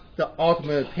God's the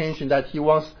ultimate intention, that He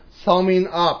wants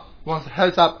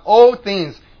heads up all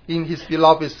things in His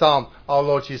beloved Son, our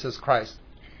Lord Jesus Christ.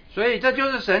 所以这就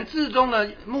是神至终的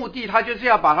目的，他就是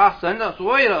要把他神的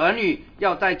所有的儿女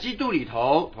要在基督里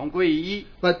头同归于一。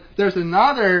 But there's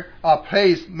another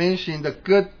place mentioning the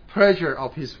good pleasure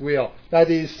of His will. That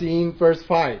is in verse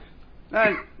 5.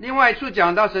 那另外一处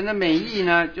讲到神的美意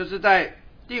呢，就是在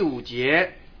第5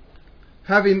节，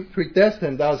 Having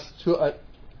predestined us to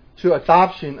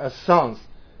adoption as sons,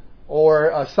 or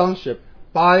a sonship,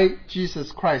 by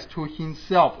Jesus Christ to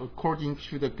Himself according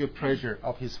to the good pleasure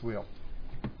of His will.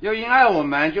 又因爱我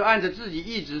们，就按着自己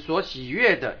意志所喜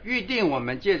悦的，预定我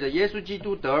们借着耶稣基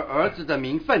督得儿子的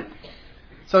名分。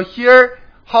 So here,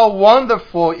 how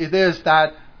wonderful it is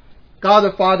that God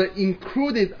the Father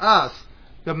included us,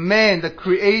 the man, the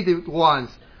created ones,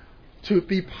 to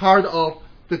be part of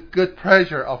the good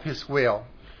pleasure of His will.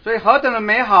 所以何等的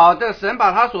美好！这神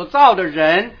把他所造的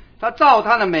人，他照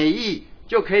他的美意，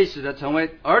就可以使得成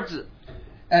为儿子。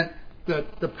 And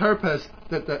the purpose,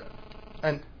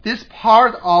 and this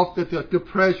part of the good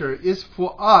pleasure is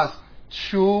for us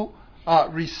to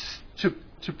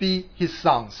be His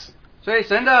sons. 所以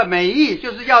神的美意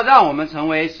就是要让我们成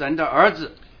为神的儿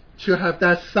子， To have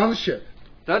that sonship.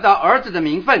 得到儿子的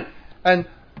名分。 And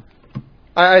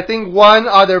I think one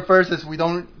other verses we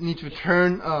don't need to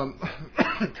turn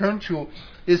to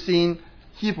is in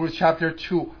Hebrews chapter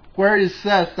 2, where it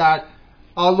says that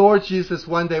our Lord Jesus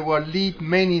one day will lead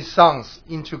many sons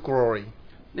into glory.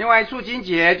 另外一处经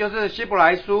节就是希伯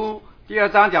来书第2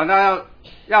章讲到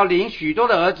要领许多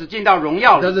的儿子进到荣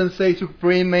耀 It 里。 doesn't say to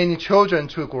bring many children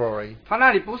to glory. 他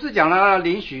那里不是讲到要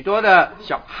领许多的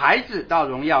小孩子到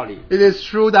荣耀里。 It is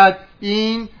true that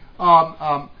in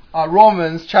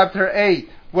Romans chapter 8,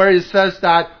 where it says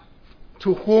that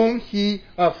to whom He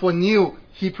foreknew,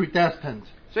 He predestined.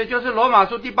 所以就是罗马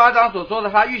书第8章所说的，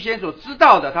他预先所知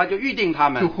道的，他就预定他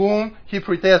To 们； whom He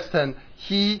predestined,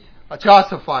 He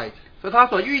justified. 所以他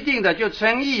所预定的就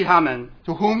称义他们；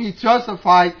 To whom He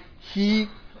justified, He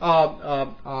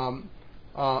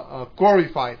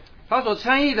glorified. 他所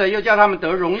称义的又叫他们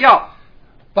得荣耀。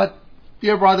 But,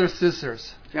 dear brothers and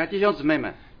sisters, 亲爱的弟兄姊妹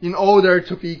们， in order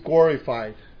to be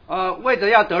glorified, 为着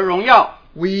要得荣耀，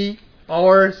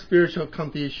 our spiritual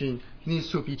condition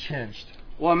needs to be changed.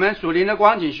 我们属灵的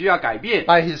光景需要改变，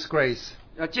 by His grace.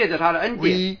 要借着他的恩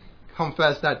典。 We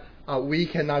confess that we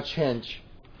cannot change.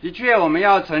 的确，我们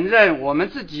要承认我们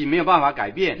自己没有办法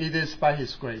改变， It is by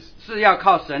His grace. 是要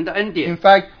靠神的恩 In 典。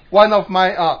 fact, one of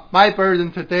my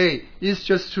burden today is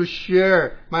just to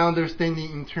share my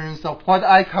understanding in terms of what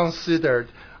I considered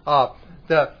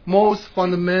the most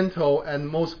fundamental and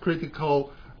most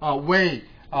critical way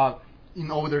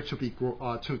in order to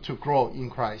to grow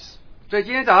in Christ. 所以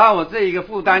今天早上我这一个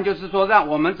负担就是说，让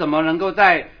我们怎么能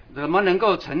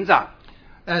够成长。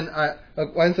 And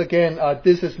once again,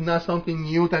 this is not something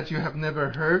new that you have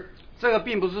never heard. 这个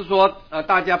并不是说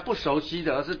大家不熟悉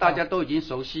的，而是大家都已经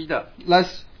熟悉的。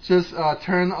 Let's just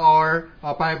turn our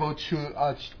Bible to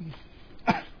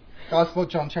Gospel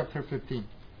John chapter 15.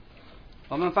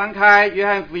 我们翻开约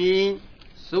翰福音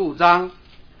15章。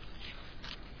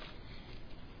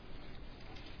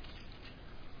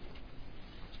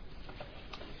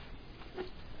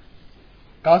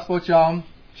 Gospel John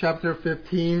chapter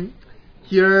 15.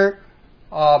 Here,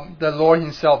 the Lord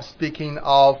Himself speaking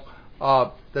of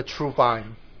the true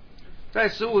vine. 在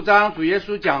15章，主耶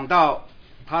稣讲到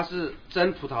他是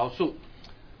真葡萄树。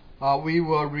 We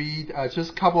will read just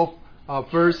a couple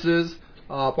of verses.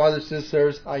 Brothers and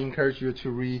sisters, I encourage you to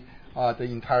read the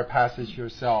entire passage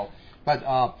yourself. But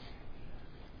I'll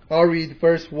read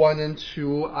verse 1 and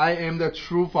 2. I am the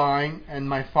true vine, and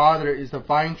my Father is the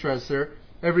vine dresser.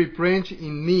 Every branch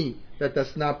in me that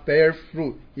does not bear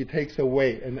fruit, He takes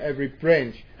away. And every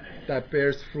branch that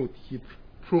bears fruit, He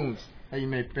prunes, that it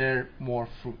may bear more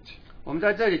fruit. 我们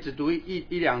在这里只读一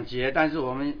两节，但是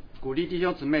我们鼓励弟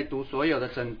兄姊妹读所有的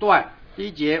整段。第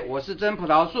一节，我是真葡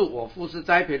萄树，我父是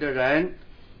栽培的人。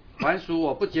凡属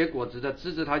我不结果子的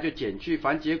枝子，他就剪去；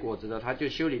凡结果子的，他就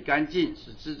修理干净，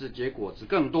使枝子结果子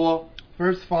更多。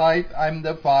 Verse 5, I'm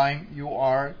the vine, you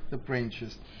are the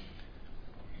branches.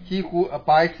 He who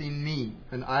abides in me,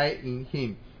 and I in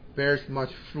him, bears much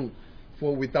fruit.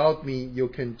 For without me, you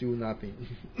can do nothing.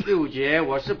 第5节，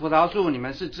我是葡萄树，你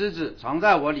们是枝子，藏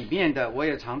在我里面的，我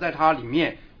也藏在他里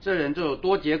面。这人就有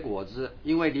多结果子，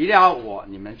因为离了我，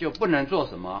你们就不能做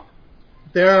什么。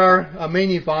 There are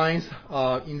many vines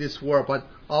in this world, but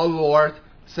our Lord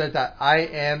said that I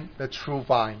am the true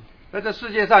vine. 在这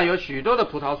世界上有许多的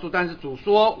葡萄树，但是主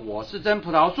说我是真葡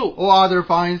萄树。 All other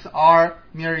vines are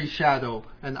merely shadow,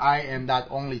 and I am that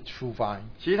only true vine.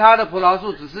 其他的葡萄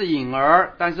树只是影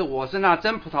儿，但是我是那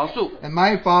真葡萄树。 And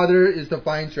my Father is the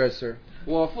vine dresser.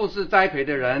 我父是栽培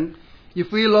的人。 If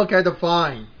we look at the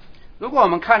vine, 如果我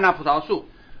们看那葡萄树，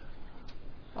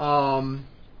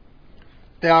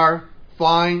 there are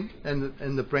vine and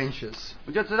the branches.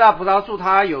 我就知道葡萄树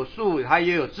它有树，它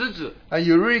也有枝子。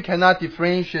 You really cannot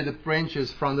differentiate the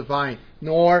branches from the vine,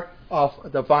 nor of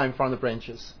the vine from the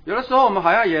branches. 有的时候我们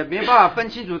好像也没办法分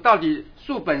清楚到底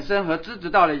树本身和枝子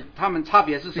到底它们差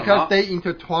别是什 Because 么， they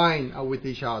intertwine with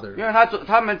each other. 因为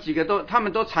它们几个都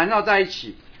缠绕在一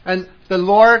起。 And the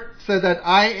Lord said that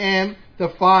I am the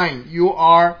vine, you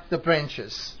are the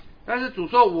branches. 但是主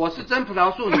说我是真葡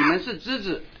萄树，你们是枝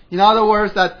子。 In other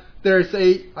words, that there's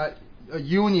a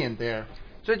union there.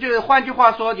 所以就是换句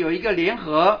话说，有一个联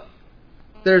合，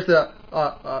 There's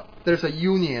a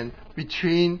union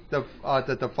between the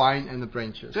vine and the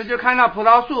branches. 所以就看到葡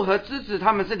萄树和枝子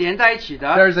它们是连在一起的。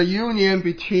 There's a union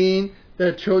between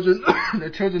the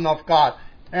children of God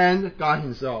and God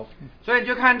Himself. 所以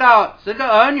就看到神的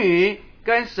儿女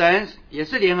跟神也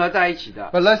是联合在一起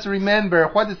的。 But let's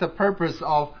remember what is the purpose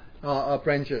of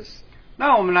branches.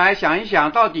 那我们来想一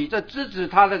想，到底这枝子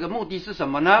它这个目的是什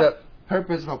么呢？ The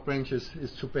purpose of branches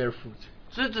is to bear fruit.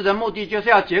 枝子的目的就是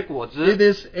要结果子。 It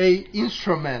is a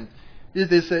instrument.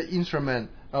 It is an instrument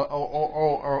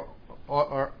or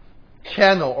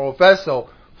channel or vessel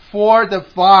for the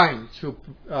vine to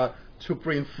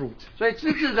bring fruit. 所以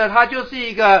枝子的它就是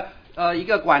一个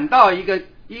管道，一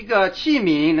个器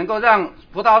皿，能够让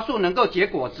葡萄树能够结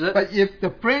果子。 But if the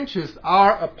branches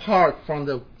are apart from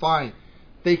the vine,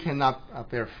 they cannot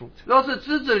bear fruit. 若是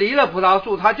枝子离了葡萄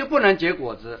树，它就不能结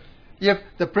果子。 If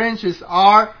the branches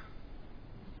are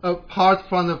apart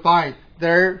from the vine,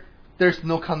 there's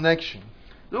no connection.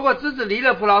 如果枝子离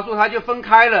了葡萄树，它就分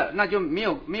开了，那就没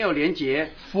有连结。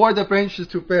 For the branches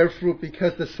to bear fruit,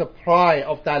 because the supply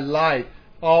of that life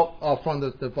from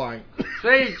the vine.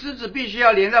 所以枝子必须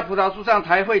要连在葡萄树上，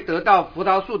才会得到葡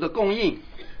萄树的供应。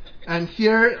 And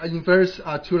here in verse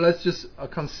 2, let's just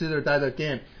consider that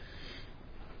again.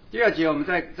 第2节我们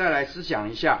再来思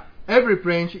想一下。 Every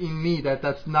branch in me that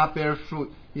does not bear fruit,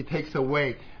 He takes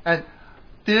away. And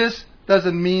this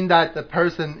doesn't mean that the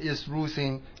person is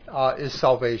losing his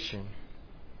salvation.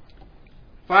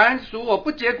 凡属我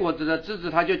不结果子的枝子，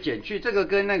他就剪去。这个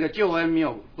跟那个救恩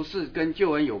不是跟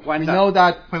救恩有关 We 的。 know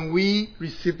that when we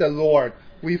receive the Lord,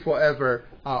 we forever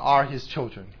are His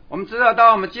children. 我们知道，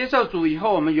当我们接受主以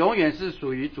后，我们永远是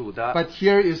属于主的。 But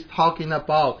here is talking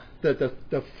about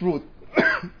the fruit.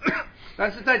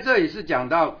 但是在这里是讲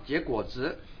到结果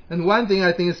子。 And one thing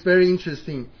I think is very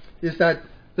interesting is that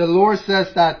the Lord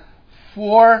says that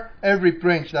for every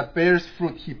branch that bears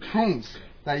fruit, He prunes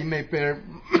that it may bear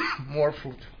more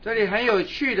fruit. 这里很有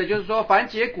趣的就是说，凡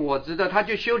结果子的，他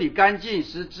就修理干净，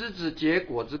使枝子结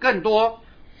果子更多。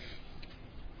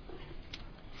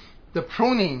 The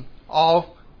pruning of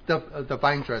the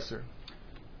vine dresser.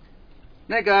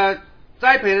 那个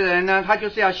栽培的人呢，他就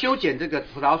是要修剪这个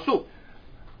葡萄树。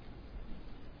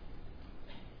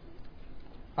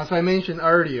 As I mentioned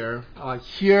earlier,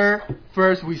 here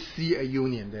first we see a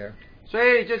union there. 所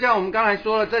以就像我们刚才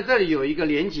说了，在这里有一个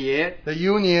连结， The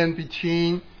union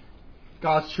between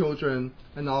God's children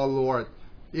and our Lord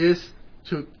is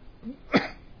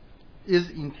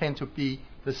intended to be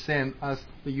the same as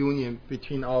the union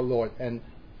between our Lord and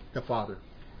the Father.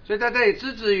 所以在这里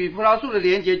枝子与葡萄树的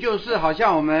连结，就是好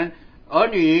像我们儿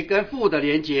女跟父的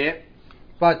连结。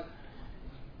 But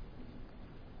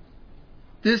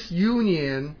this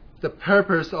union, the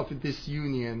purpose of this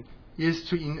union is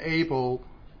to enable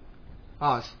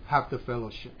us have the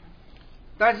fellowship.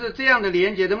 但是这样的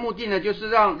连结的目的呢，就是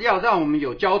要让我们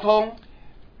有交通。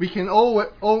 We can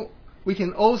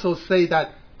also say that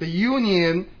the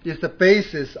union is the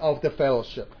basis of the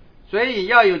fellowship. 所以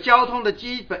要有交通的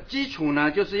基础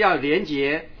呢，就是要有连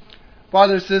结。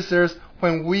 Brothers and sisters,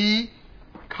 when we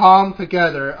come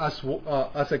together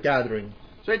as a gathering,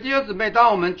 所以弟兄姊妹，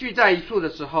当我们聚在一处的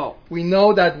时候， we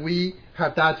know that we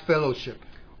have that fellowship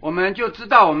我们就知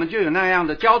道我们就有那样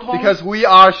的交通， because we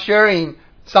are sharing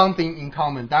something in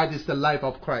common. That is the life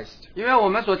of Christ. 因为我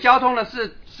们所交通的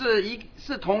是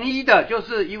同一的，就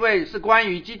是因为是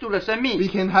关于基督的生 We 命。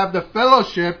 can have the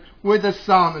fellowship with the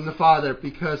Son and the Father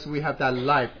because we have that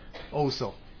life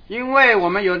also. 因为我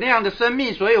们有那样的生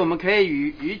命，所以我们可以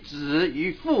与子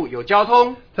与父有交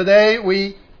通。 Today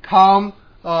we come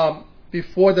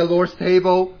before the Lord's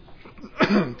table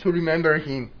to remember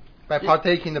Him by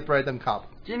partaking the bread and cup.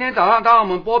 今天早上，当我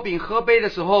们拨饼喝杯的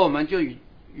时候，我们就与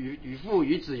父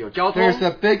与子有交通。 There's a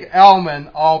big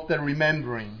element of the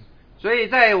remembering. 所以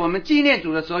在我们纪念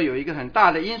主的时候，有一个很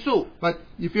大的因素。 But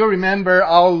if you remember,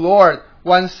 our Lord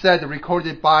once said,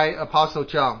 recorded by Apostle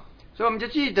John, 所以我们就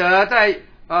記得在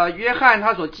約翰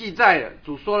他所記載的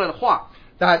主說了的話，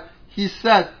 that He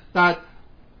said that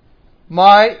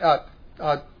my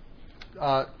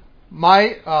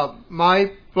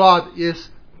blood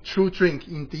is true drink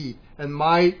indeed, and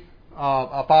my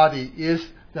body is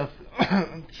the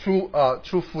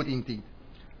true food indeed.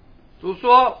 主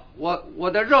說我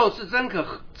的肉是真可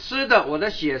吃的，我的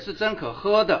血是真可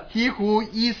喝的。 He who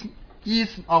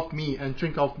eats of me and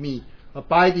drink of me,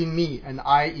 abide in me, and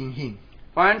I in him.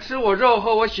 凡吃我肉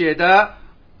喝我血的，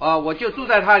我就住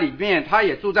在他里面，他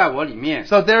也住在我里面。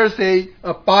 So there's a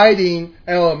abiding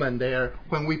element there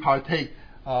when we partake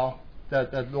the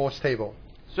Lord's table.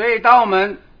 所以当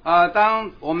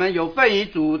我们有份于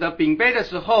主的饼杯的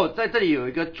时候，在这里有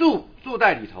一个住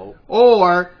在里头，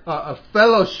 Or a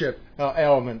fellowship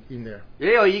element in there.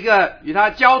 也有一个与他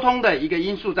交通的一个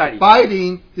因素在里头。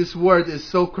 Abiding, this word is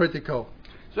so critical.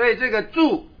 所以这个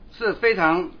住是非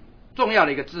常重要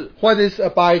的一个字。 What is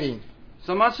abiding?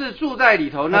 什么是住在里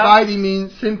头呢？ Abiding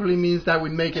simply means that we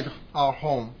make it our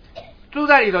home. 住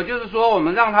在里头就是说，我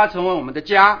们让它成为我们的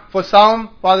家。 For some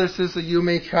brothers and sisters, you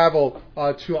may travel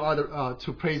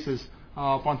to places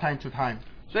from time to time.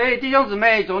 所以弟兄姊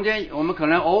妹中间，我们可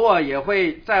能偶尔也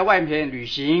会在外面旅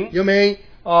行。 You may,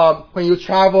 when you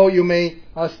travel, you may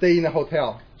stay in a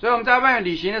hotel. 所以我们在外面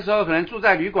旅行的时候，可能住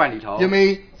在旅馆里头。 You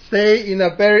may stay in a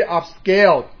very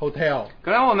upscale hotel.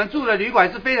 可能我们住的旅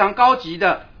馆是非常高级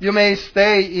的， You may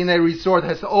stay in a resort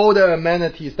that has all the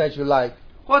amenities that you like.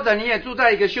 或者你也住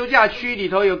在一个休假区里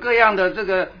头，有各样的这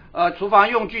个厨房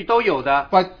用具都有的。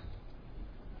 But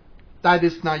that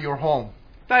is not your home.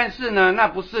 但是呢，那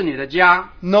不是你的家。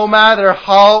 No matter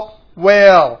how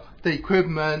well the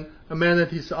equipment,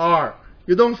 amenities are,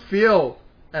 you don't feel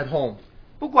at home.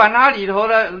 不管它里头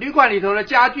的旅馆里头的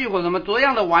家具或什么多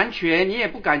样的完全，你也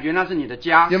不感觉那是你的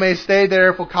家。 You may stay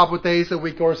there for a couple of days, a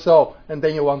week or so, and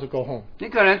then you want to go home. 你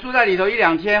可能住在里头一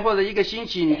两天或者一个星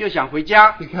期，你就想回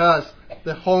家， Because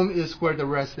the home is where the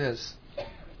rest is.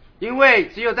 因为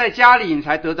只有在家里你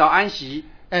才得着安息。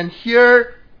 And here,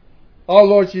 our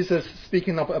Lord Jesus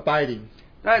speaking of abiding.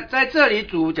 那在这里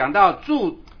主讲到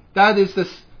住， That is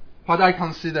what I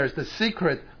consider the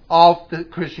secret of the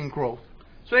Christian growth.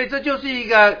 所以这就是一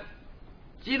个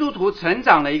基督徒成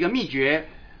长的一个秘诀。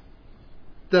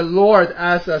The Lord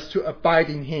asks us to abide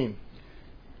in Him,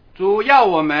 主要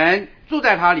我们住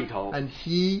在他里头， and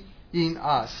He in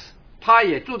us. 他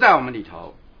也住在我们里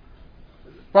头。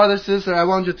 Brother, sister, I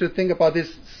want you to think about this,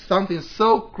 something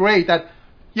so great that,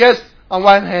 yes, on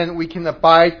one hand, we can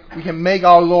abide, we can make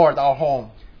our Lord our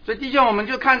home. 所以弟兄，我们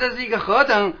就看这是一个何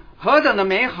等的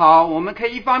美好。我们可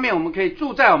以一方面，我们可以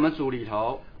住在我们主里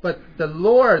头， But the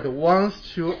Lord wants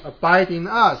to abide in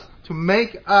us, to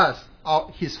make us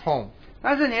His home.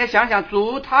 但是你也想想，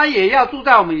主他也要住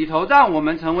在我们里头，让我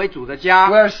们成为主的家。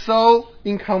 We are so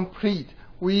incomplete.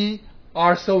 We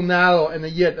are so narrow, and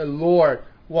yet the Lord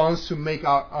wants to make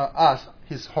us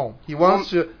His home. He wants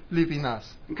to live in us.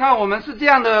 你看，我们是这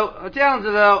样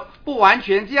子的不完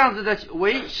全，这样子的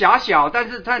微狭小，但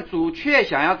是主却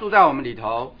想要住在我们里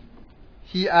头。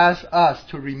 He asks us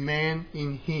to remain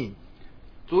in Him.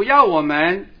 主要我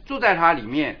们住在他里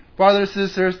面。 Brothers and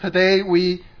sisters, today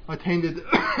we attended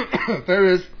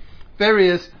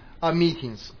various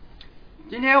meetings.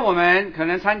 今天我们可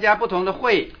能参加不同的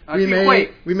聚 We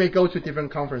会， may go to different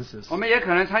conferences. 我们也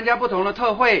可能参加不同的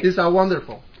特会， These are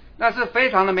wonderful. 那是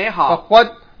非常的美 But 好。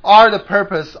 what are the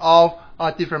purpose of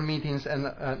different meetings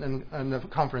and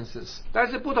conferences?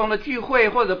 但是不同的聚会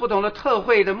或者不同的特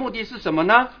会的目的是什么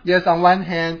呢？ Yes, on one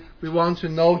hand, we want to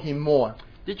know Him more.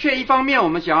 的确，一方面我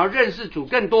们想要认识主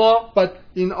更多， But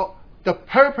the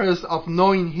purpose of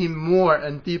knowing Him more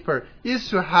and deeper is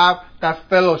to have that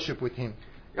fellowship with Him.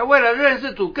 要为了认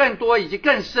识主更多以及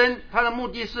更深，他的目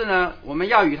的是呢，我们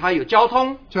要与他有交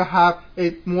通， To have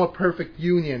a more perfect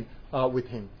union with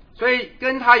Him. 所以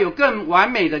跟他有更完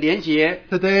美的连结。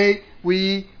 Today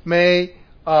we may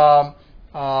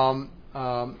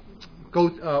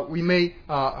we may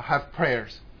have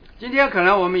prayers. 今天可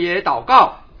能我们也祷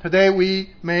告， Today we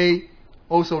may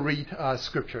also read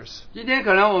scriptures. 今天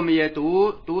可能我们也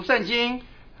读圣经。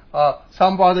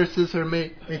 Some brother sister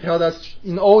may tell us,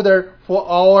 in order for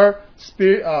our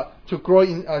spirit to grow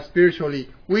spiritually,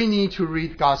 we need to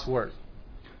read God's word.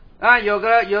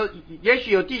 也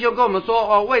许有弟兄跟我们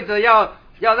说，为着要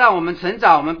让我们成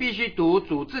长，我们必须读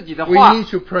主自己的 We 话，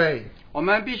 need to pray. 我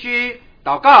们必须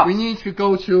祷告 We，need to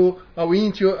go go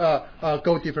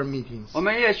different meetings. 我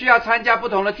们也需要参加不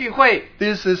同的聚会。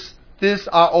 These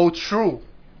are all true.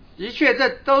 的确，这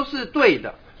都是对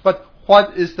的。 But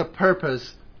what is the purpose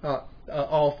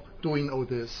of doing all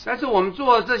this? 但是我们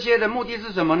做这些的目的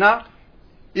是什么呢？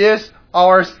 Is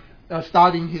our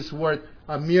studying His word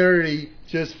merely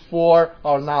just for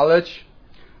our knowledge?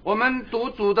 我们读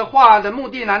主的话的目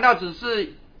的，难道只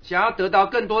是想要得到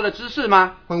更多的知识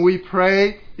吗？ When we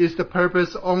pray, is the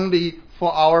purpose only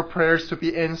for our prayers to be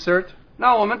answered?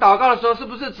 那我们祷告的时候，是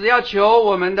不是只要求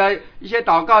我们的一些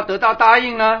祷告得到答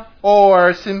应呢？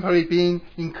 Or simply being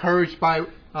encouraged by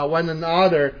one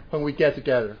another when we get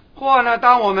together? 或呢，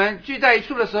当我们聚在一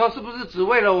处的时候，是不是只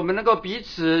为了我们能够彼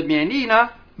此勉励呢？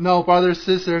 No, brothers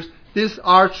and sisters, these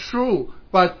are true,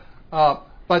 but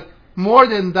more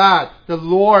than that, the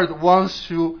Lord wants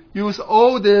to use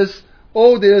all this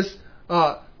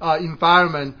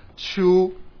environment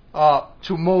to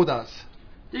mold us.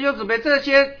 弟兄姊妹，这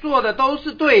些做的都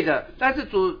是对的，但是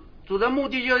主的目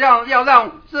的就让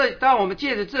我们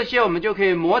借着这些，我们就可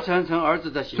以磨成儿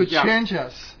子的 To 形象， change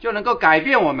us, 就能够改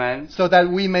变我们， so that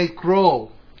we may grow.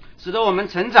 使得我们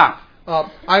成长。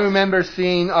 I remember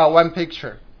seeing one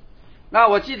picture. 那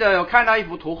我记得有看到一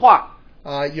幅图画，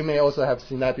 You may also have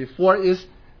seen that before. It's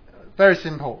very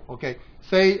simple. Okay,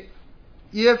 say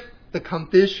if the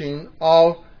condition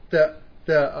of the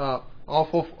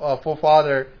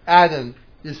forefather Adam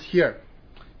is here,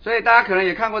 所以大家可能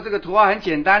也看过这个图画，很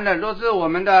简单的。若是我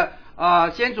们的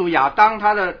先祖亚当，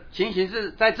他的情形是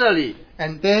在这里，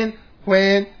 and then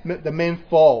when the man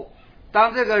fall,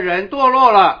 当这个人堕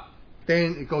落了，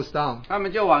 then it goes down.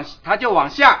 他就往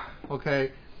下，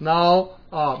 Okay, now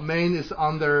man is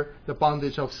under the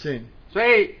bondage of sin, 所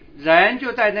以人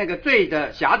就在那个罪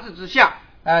的辖制之下。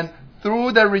 and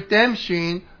through the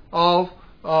redemption of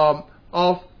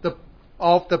the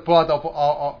blood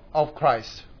of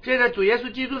Christ, 借着主耶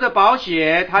稣基督的宝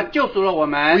血，他救赎了我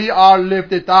们， we are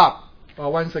lifted up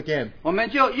once again. 我们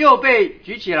就又被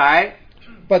举起来。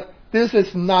 But this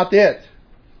is not it.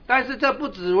 但是这不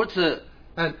止如此，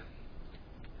 And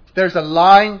there's a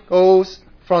line goes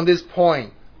from this point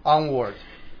onward.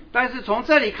 但是从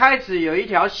这里开始有一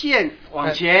条线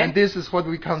往前 And，this is what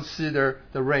we consider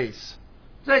the race.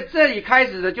 在这里开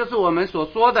始的就是我们所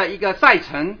说的一个赛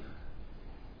程。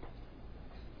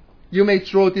 You may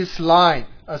draw this line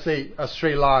as a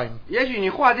straight line. 也许你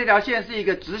画这条线是一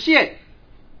个直线，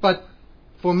 But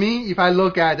for me, if I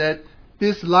look at it,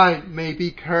 this line may be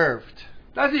curved.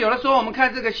 但是有的时候我们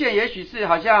看这个线，也许是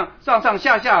好像上上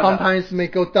下下的。 Sometimes it may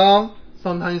go down,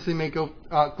 sometimes it may go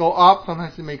up,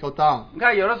 sometimes it may go down. 你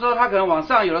看有的时候它可能往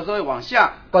上，有的时候往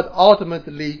下。 But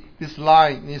ultimately, this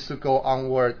line needs to go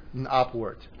onward and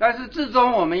upward. 但是至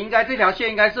终我们应该这条线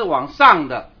应该是往上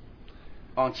的，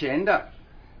往前的。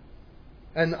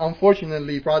 And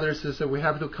unfortunately, brothers and sisters, we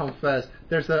have to confess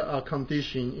there's a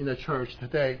condition in the church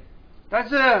today. 但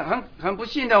是很不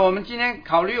幸的，我们今天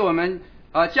考虑我们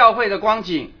教会的光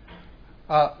景，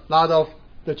 A lot of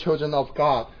the children of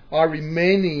God are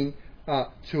remaining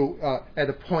to at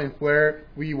the point where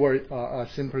we were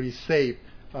simply saved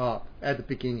at the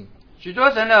beginning. 许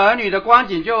多神的儿女的光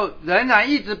景就仍然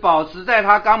一直保持在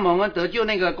他刚蒙恩得救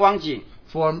那个光景。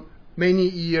 For many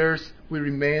years, we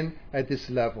remain at this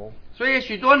level. 所以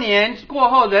许多年过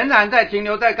后，仍然在停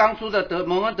留在刚出的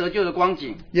蒙恩得救的光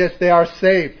景。 Yes, they are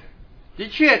saved, 的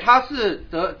确，他是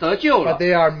得救了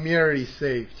but，they are merely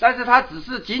saved. 但是他只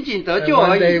是仅仅得 And 救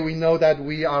而 one day 已。 we know that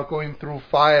we are going through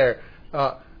fire.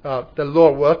 The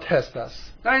Lord will test us.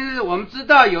 但是我们知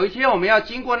道有一天我们要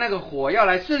经过那个火，要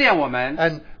来试炼我们。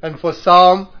 And for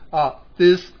some,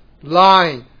 this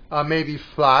line may be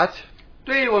flat.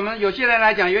 对于我们有些人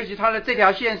来讲，也许他的这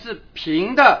条线是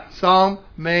平的， Some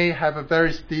may have a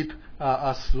very steep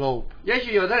slope. 也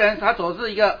许有的人他走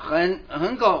是一个很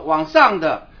往上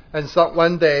的。 And so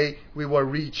one day we will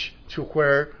reach to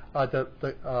where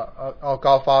our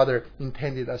Godfather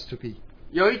intended us to be.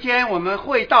 有一天我们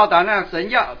会到达那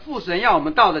父神要我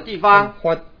们到的地方。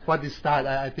 And what is that?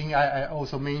 I think I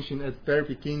also mentioned at the very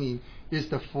beginning is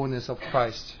the fullness of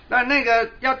Christ. 那个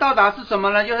要到达是什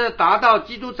么呢？就是达到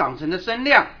基督长成的身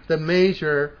量。 The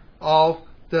measure of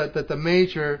the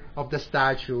measure of the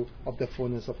statue of the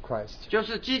fullness of Christ. 就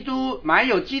是满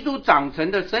有基督长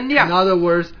成的身量。 In other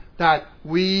words, that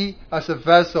we as a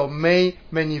vessel may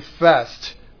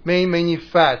manifest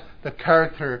the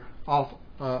character of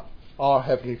our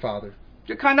Heavenly Father.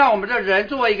 就看到我们的人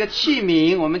作为一个器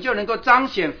皿，我们就能够彰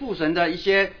显父神的一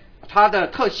些他的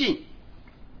特性。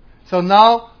 So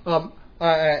now,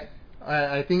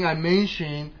 I think I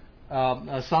mentioned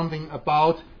something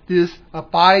about this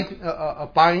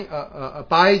abiding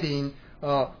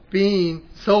being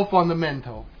so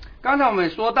fundamental. 刚才我们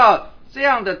说到这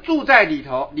样的住在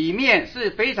里面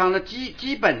是非常的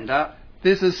基本的。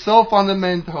 This is so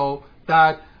fundamental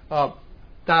that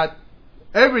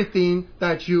everything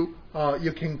that you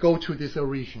can go to this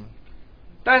origin.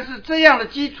 但是这样的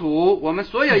基础，我们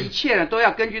所有一切呢，都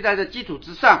要根据在这基础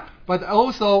之上。 But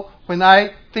also, when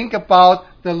I think about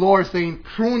the Lord saying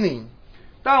pruning,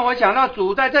 当我想到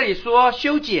主在这里说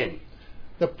修剪，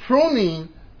 the pruning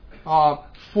when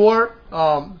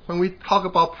we talk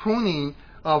about pruning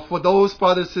for those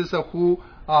brothers and sisters who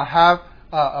have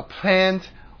a plant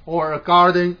or a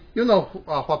garden, you know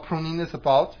what pruning is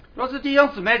about. 若是弟兄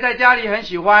姊妹在家里很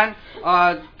喜欢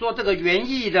做这个园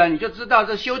艺的，你就知道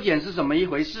这修剪是什么一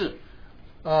回事。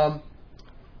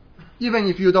 Even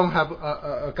if you don't have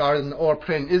a garden or a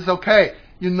plant, it's okay.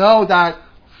 You know that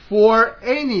for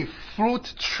any fruit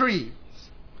tree,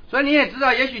 所以你也知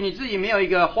道，也许你自己没有一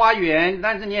个花园，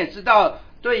但是你也知道，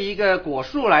对一个果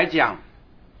树来讲，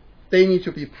 they need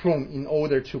to be pruned in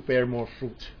order to bear more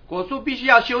fruit. 果树必须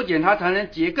要修剪，它才能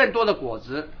结更多的果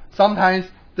子。 Sometimes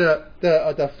the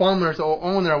farmers or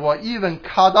owner will even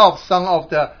cut off some of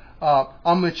the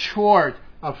unmatured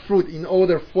fruit in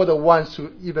order for the ones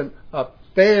to even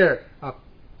bear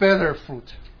better fruit.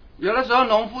 有的时候，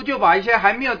农夫就把一些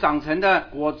还没有长成的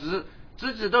果子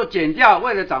枝子都剪掉，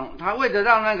为了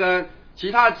让那个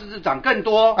其他的枝子长更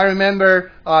多。 I remember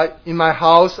in my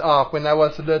house when I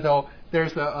was little,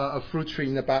 there's a fruit tree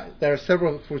in the back. There are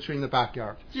several fruit trees in the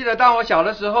backyard. 记得当我小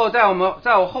的时候，在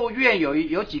我后院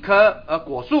有几棵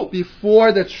果树，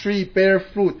 Before the tree bear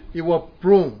fruit, it will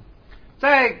bloom.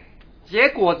 在结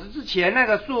果子之前，那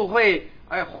个树会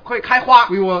开花。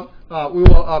 We will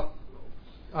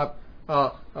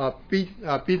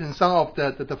beaten some of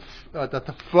the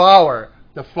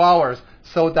flowers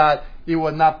so that it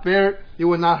will not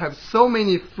have so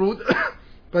many fruit,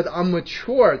 but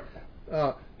unmatured.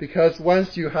 Because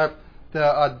once you have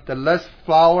the less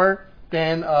flower,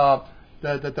 then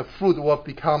the fruit will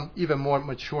become even more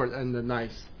mature and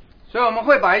nice. 所以我们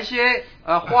会把一些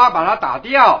花把它打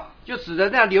掉，就使得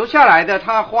那样留下来的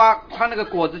它那个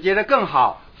果子结得更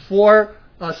好。 For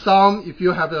some, if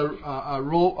you have the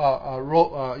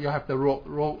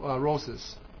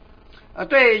roses.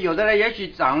 对，有的人也许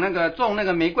种那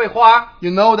个玫瑰花，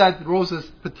 You know that roses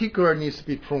particularly needs to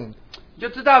be pruned. 你就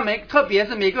知道特别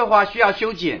是玫瑰花需要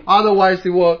修剪。 Otherwise, it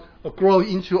will grow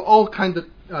into all kinds of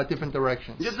different 你就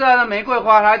directions. 知道那玫瑰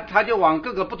花它就往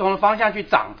各个不同的方向去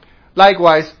长。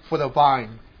 Likewise for the vine.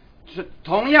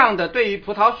 同样的，对于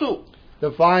葡萄树， the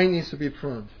vine needs to be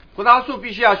pruned. 葡萄树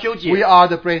必须要修剪。 We are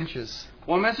the branches.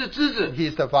 我们是枝子，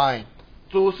 He is the vine.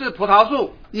 主是葡萄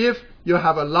树。 If you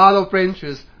have a lot of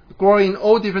branches growing in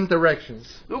all different directions,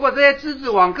 如果这些枝子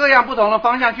往各样不同的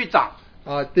方向去长，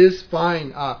 this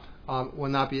vine will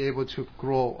not be able to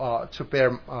grow, to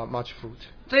bear much fruit.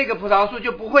 这个葡萄树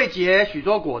就不会结许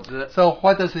多果子。 So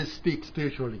what does it speak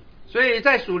spiritually? 所以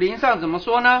在属灵上怎么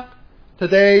说呢？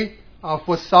 Today,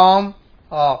 for some,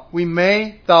 we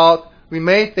may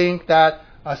think that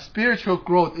spiritual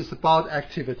growth is about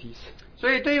activities.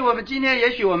 所以对于我们今天，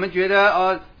也许我们觉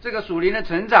得这个属灵的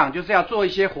成长就是要做一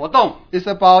些活动， It's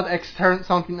about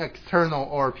something external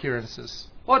or appearances.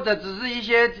 或者只是一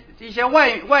些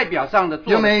外表上的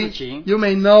做 You 的 may 事情。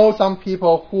 know some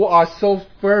people who are so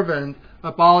fervent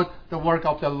about the work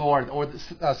of the Lord or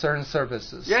certain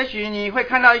services. 也许你会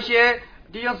看到一些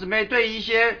弟兄姊妹对一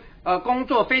些工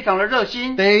作非常的热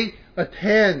心， They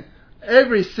attend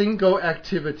every single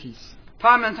activities.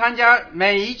 他们参加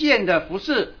每一件的服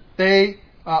事。 They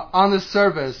on the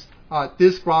service,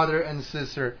 this brother and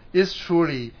sister is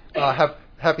truly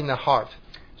having a heart.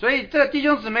 所以这弟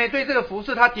兄姊妹对这个服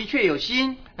事，他的确有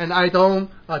心， And I don't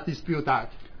dispute that.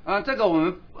 这个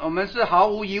我们是毫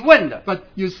无疑问的。 But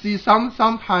you see,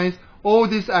 sometimes all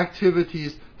these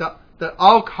activities, the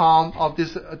outcome of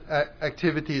these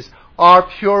activities are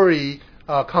purely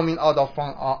coming out of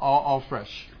our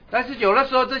flesh. 但是有的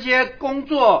时候这些工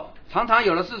作常常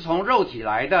有的是从肉体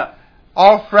来的，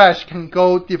 Our flesh can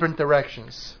go different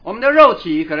directions. 我们的肉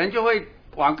体可能就会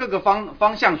往各个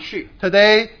方向去。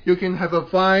 Today, you can have a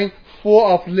vine full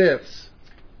of leaves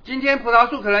今天葡萄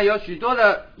树可能有许多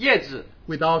的叶子，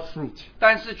 without fruit.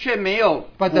 但是却没有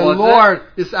But the 果子。 Lord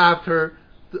is after,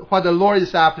 what the Lord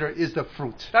is after is the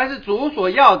fruit. 但是主所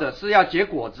要的是要结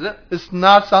果子， It's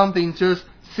not something just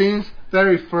seems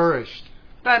very flourished.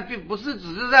 但并不是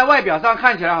只是在外表上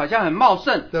看起来好像很茂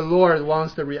盛， The Lord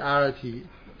wants the reality.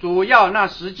 主要那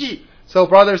实际。 So,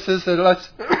 brothers, sisters, let's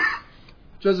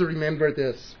just remember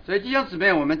this. 所以弟兄姊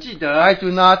妹，我们记 I 得，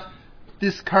 do not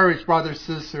discourage brothers,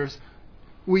 sisters.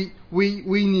 We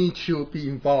need to be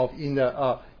involved in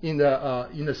the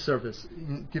service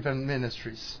in different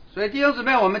ministries. 所以弟兄姊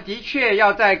妹，我们的确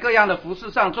要在各样的服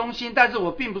事上忠心，但是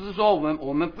我并不是说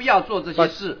我们不要做这些 But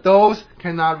事， those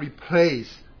cannot replace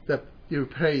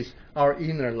our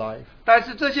inner life. 但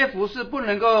是这些服事不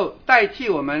能够代替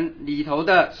我们里头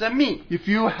的生命。 If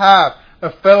you have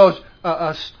a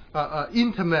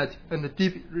intimate and a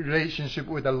deep relationship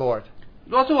with the Lord,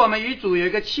 若是我们与主有一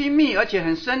个亲密而且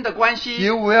很深的关系，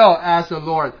 you will ask the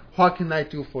Lord, "What can I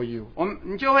do for you?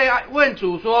 你就会问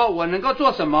主说：我能够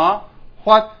做什么？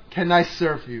 What can I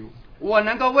serve you?" 我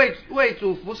能够为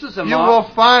主服侍什 You will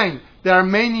么？ find there are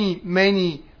many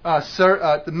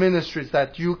the ministries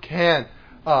that you can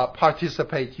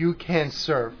participate, you can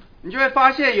serve. 你就会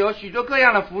发现有许多各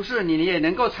样的服侍，你也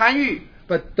能够参与。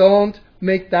 But don't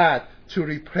make that to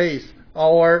replace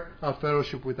our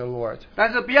fellowship with the Lord.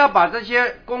 但是不要把这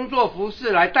些工作服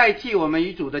侍来代替我们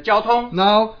与主的交通。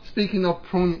 Now, speaking of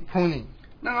pruning,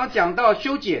 那么讲到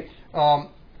修剪，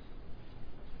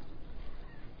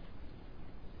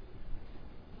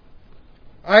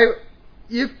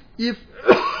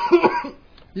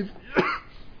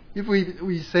 if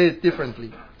we say it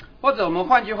differently, 或者我们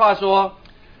换句话说，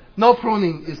 no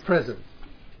pruning is present.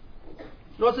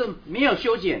 若是没有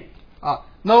修剪，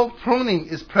 No pruning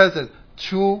is present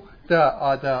to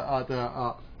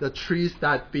the trees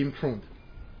that been pruned.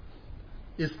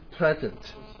 Is present.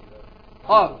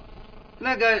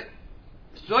 那个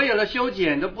所有的修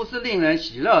剪都不是令人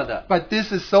喜乐的。 But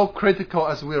this is so critical,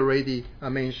 as we already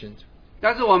mentioned.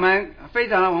 但是我们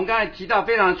刚才提到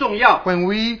非常的重要。 When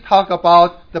we talk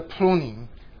about the pruning,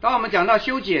 当我们讲到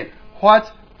修剪， what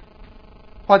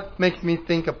makes me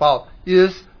think about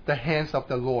is the hands of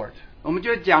the Lord, 我们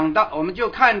就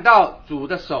看到主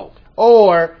的手，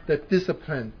 or the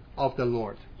discipline of the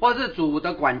Lord. 或是主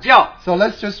的管教。 So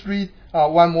let's just read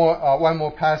one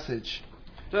more passage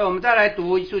所以我们再来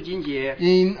读一处经节，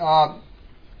 in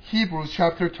Hebrews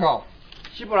chapter 12.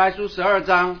 希伯来书12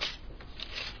章。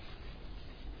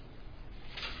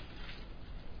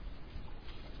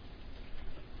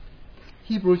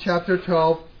Hebrews chapter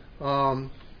 12.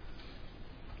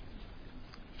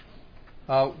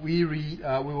 We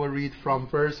will read from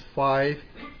verse 5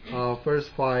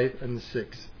 and 6.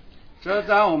 12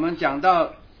章我们讲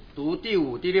到读第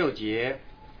5、第6节。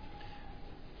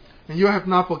 And you have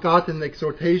not forgotten the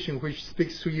exhortation which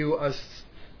speaks to you as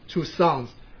to sons.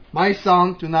 My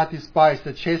son, do not despise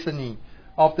the chastening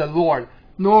of the Lord,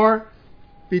 nor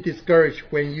be discouraged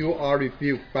when you are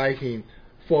rebuked by him.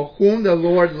 For whom the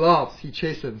Lord loves, he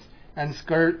chastens, and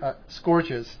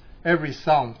scourges every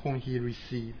son whom he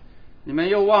received. 你们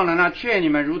又忘了那劝你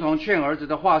们如同劝儿子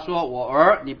的话说，我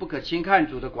儿，你不可轻看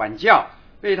主的管教，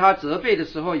被他责备的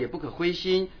时候也不可灰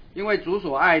心，因为主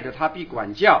所爱的他必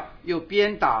管教，又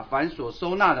鞭打凡所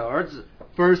收纳的儿子。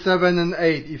 Verse 7 and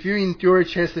 8, if you endure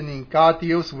chastening, God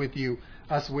deals with you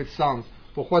as with sons.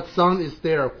 For what son is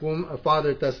there whom a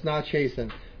father does not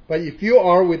chasten? But if you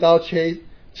are without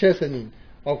chastening,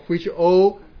 of which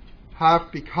all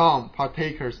have become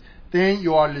partakers, then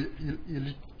you are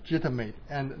illegitimate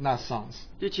and not sons.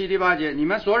 第7、第8节，你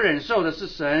们所忍受的是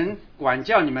神管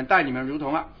教你们，待你们如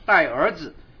同待儿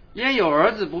子。焉有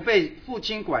儿子不被父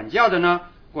亲管教的呢？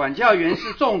管教原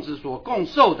是众子所共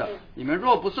受的。你们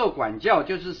若不受管教，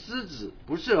就是私子，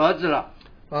不是儿子了。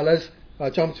Let's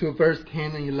jump to verse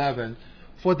 10 and 11.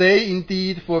 For they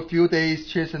indeed for a few days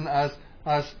chasten us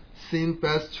as seemed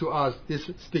best to us. This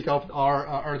speak of our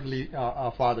earthly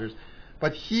fathers.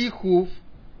 But he who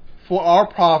for our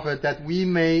profit, that we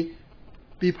may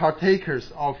be partakers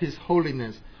of his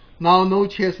holiness. Now no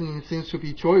chastening seems to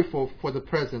be joyful for the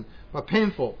present, but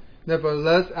painful.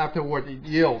 Nevertheless, afterward it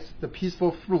yields the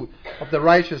peaceful fruit of the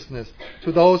righteousness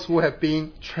to those who have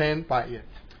been trained by it.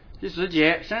 第10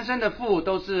节，生生的父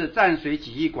都是暂随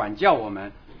己意管教我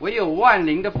们，唯有万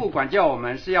灵的父管教我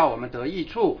们，是要我们得益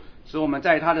处，使我们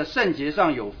在他的圣洁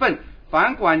上有份。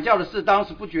凡管教的事，当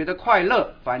时不觉得快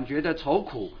乐，反觉得愁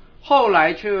苦，后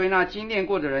来却为那经练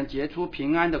过的人结出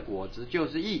平安的果子，就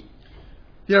是义。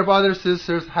 Dear brothers and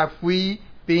sisters, have we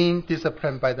been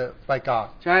disciplined by God?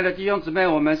 亲爱的弟兄姊妹，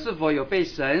我们是否有被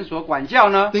神所管教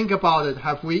呢？ Think about it.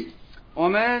 Have we? 我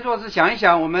们若是想一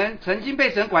想，我们曾经被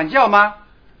神管教吗？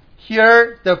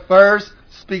 Here the verse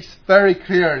speaks very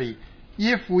clearly.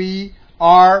 If we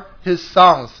are his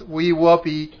sons, we will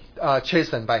be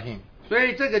chastened by him. 所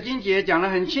以这个经节讲得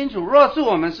很清楚，若是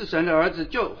我们是神的儿子，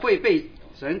就会被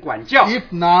神管教。 If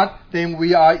not, then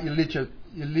we are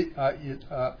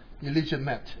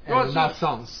illegitimate and not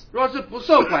sons. 若是不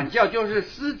受管教，就是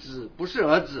私子，不是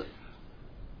儿子。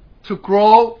 To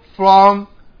grow from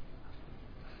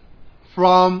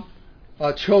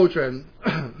children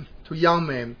to young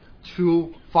men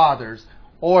to fathers,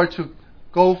 or to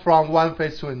go from one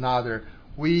phase to another,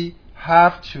 we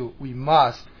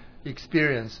must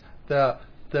experience the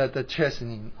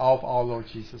chastening of our Lord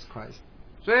Jesus Christ.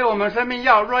 所以我们生命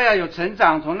若要有成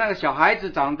长，从那个小孩子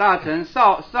长大成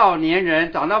少年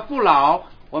人，长到父老，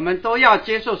我们都要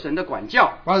接受神的管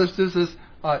教。 Brothers and sisters,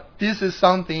 this is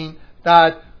something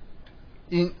that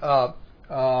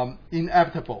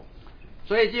inevitable.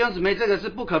 所以弟兄姊妹，这个是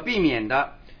不可避免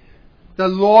的。 The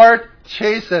Lord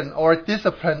chasten or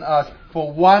discipline us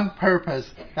for one purpose,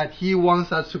 that He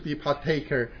wants us to be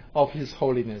partaker of His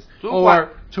holiness, or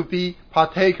to be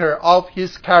partaker of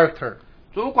His character.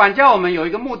 主管教我们有一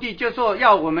个目的，就是说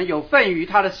要我们有份于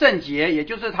他的圣洁，也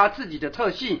就是他自己的特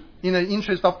性。 In the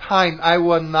interest of time, I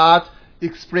will not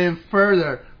explain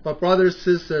further, but brothers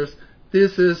and sisters,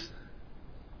 this is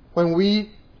when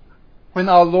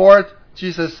our Lord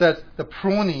Jesus said the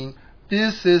pruning,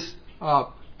 this is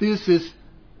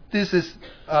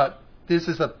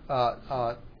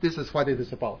what it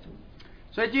is about.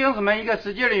 所以弟兄姊妹，一个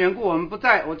时间的缘故，我不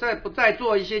再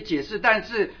做一些解释，但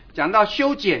是讲到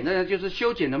修剪，那就是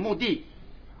修剪的目的。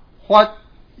 What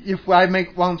if I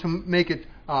want to make it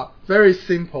very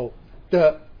simple?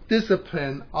 The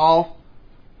discipline of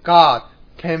God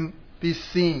can be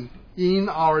seen in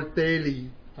our daily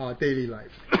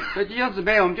life. 所以弟兄姊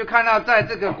妹，我们就看到，在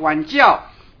这个管教，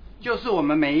就是我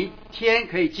们每一天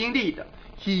可以经历的。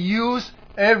 He used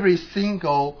every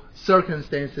single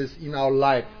circumstances in our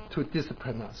life to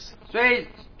discipline us. 所以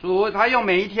主他用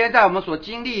每一天在我们所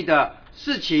经历的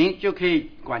事情，就可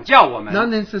以管教我们。 Not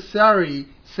necessarily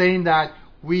saying that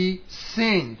we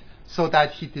sinned so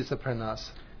that He disciplined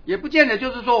us. 也不见得就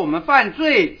是说我们犯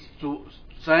罪，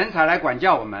神才来管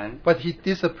教我们。 But He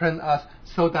disciplined us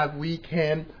so that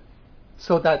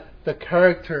the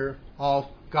character of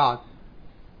God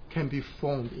can be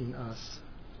formed in us.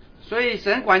 所以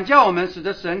神管教我们，使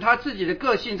得神他自己的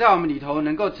个性在我们里头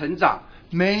能够成长。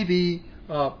 Maybe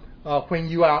when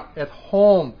you are at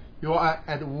home, you are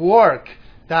at work,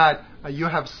 that you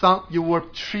were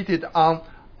treated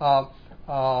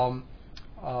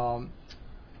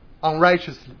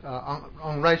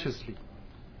unrighteously.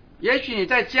 也许你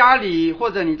在家里，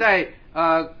或者你在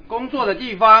工作的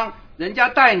地方，人家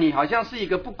待你好像是一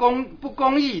个不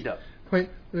公义的。 When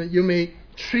you may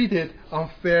treated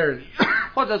unfairly.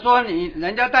 或者说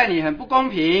人家待你很不公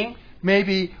平。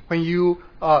 Maybe when you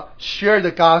share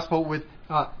the gospel with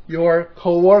your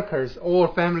co-workers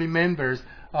or family members,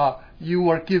 you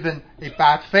were given a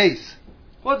bad face.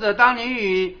 或者当你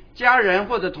与家人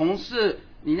或者同事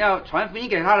你要传福音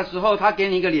给他的时候，他给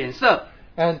你一个脸色。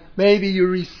And maybe you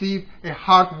receive a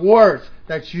hard word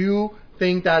that you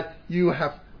think that you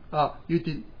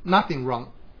did nothing wrong.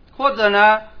 或者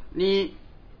呢，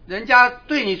人家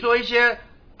对你说一些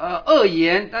恶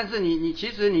言，但是你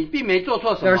其实你并没做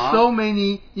错什 There are so 么。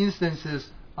 many instances,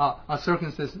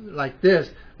 circumstances like this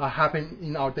happen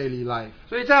in our daily life.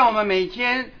 所以在我们每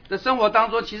天的生活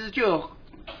当中，其实就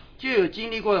有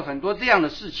经历过很多这样的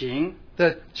事情。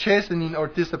The chastening or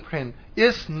discipline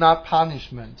is not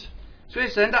punishment. 所以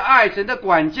神的爱、神的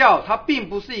管教，它并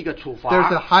不是一个处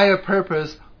There's a 罚。 higher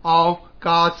purpose of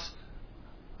God's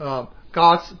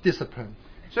discipline.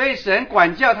 所以神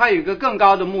管教它有一个更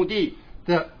高的目的。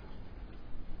The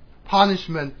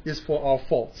punishment is for our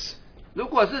faults. 如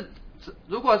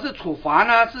果是处罚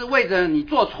呢，是为着你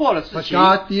做错了事 But 情。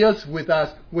 God deals with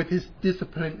us with His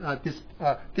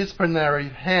disciplinary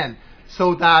hand,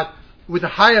 so that with a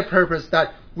higher purpose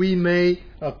that we may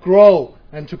grow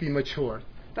and to be mature.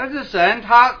 但是神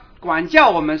他管教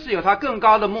我们是有他更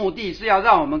高的目的，是要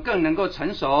让我们更能够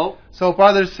成熟。 So,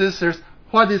 brothers and sisters,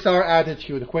 what is our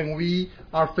attitude when we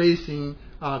are facing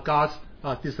God's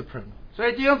discipline? 所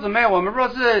以弟兄姊妹，我们若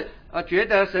是觉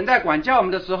得神在管教我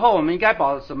们的时候，我们应该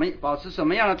保持什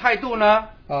么样的态度呢？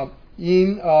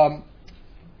 In the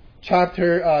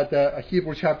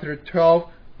Hebrew chapter 12,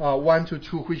 1 to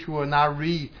 2, which we will not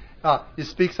read, it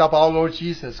speaks of our Lord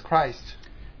Jesus Christ.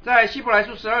 在希伯来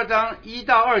书12章1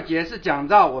到2节是讲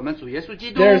到我们主耶稣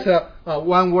基督。 There's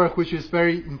one word which is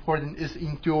very important, is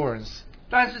endurance.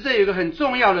 但是这有一个很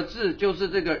重要的字，就是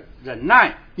这个忍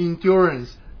耐，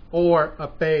 Endurance or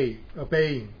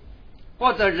obeying,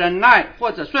 或者忍耐，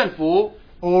或者顺服，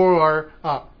 or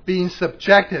being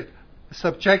subjective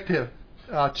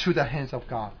to the hands of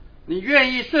God. 你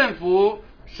愿意顺服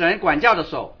神管教的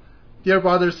手。 Dear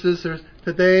brothers and sisters,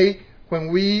 today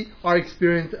when we are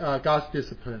experiencing God's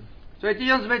discipline, 所以弟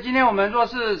兄姊妹，今天我们若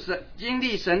是经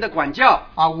历神的管教，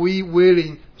 are we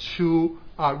willing to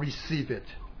receive it?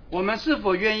 我们是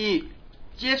否愿意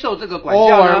接受这个管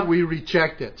教 Or 呢？ we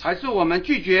reject it? 还是我们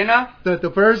拒绝呢？ The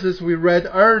verses we read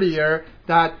earlier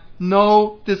that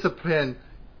no discipline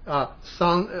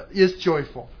is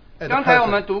joyful. at the 刚才我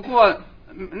们 present. 读过，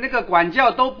那个管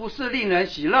教都不是令人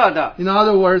喜乐的。 In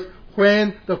other words,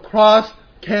 when the cross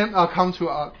comes to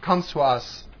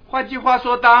us, 换句话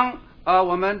说，当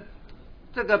我们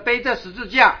这个背着十字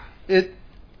架， it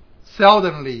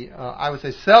seldomly, I would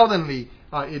say seldomly,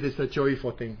 it is a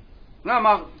joyful thing. 那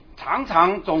么常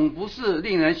常总不是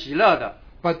令人喜乐的。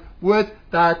 But with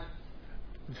that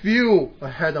view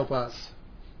ahead of us,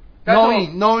 但是我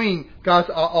knowing God's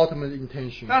ultimate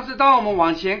intention, 但是当我们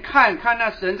往前看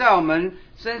那神在我们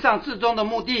身上至终的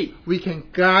目的， we can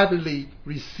gladly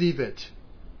receive it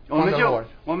我 from 们 the 就 Lord.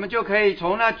 我们就可以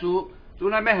从那主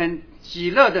那边很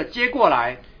喜乐的接过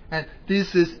来。 And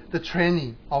this is the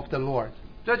training of the Lord.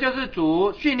 这就是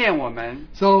主训练我们。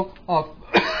 So,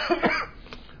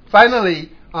 finally,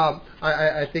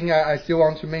 I think I still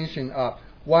want to mention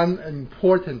one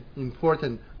important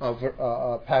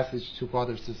passage to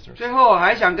brothers and sisters, 最后，我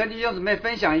还想跟弟兄姊妹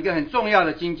分享一个很重要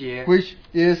的经节， which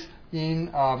is in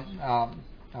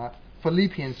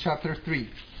Philippians chapter 3.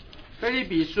 腓立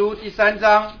比书第3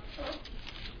章，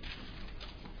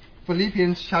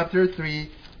 Philippians chapter 3,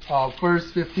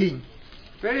 verse 15.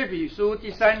 腓立比书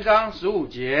第3章15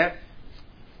节。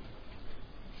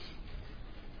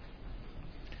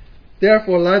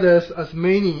 Therefore, let us, as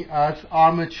many as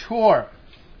are mature,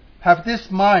 have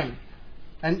this mind,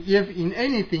 and if in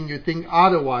anything you think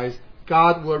otherwise,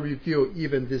 God will reveal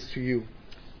even this to you.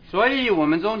 所以，我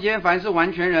们中间凡是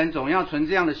完全人，总要存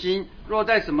这样的心；若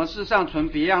在什么事上存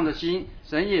别样的心，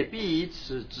神也必以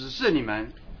此指示你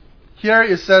们。 Here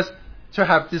it says to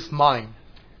have this mind.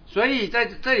 所以在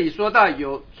这里说到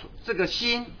有这个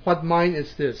心， What mind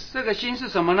is this? 这个心是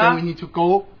什么 Then 呢 we？need to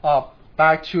go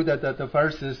back to the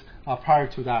verses prior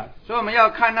to that. 所以我们要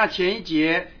看那前一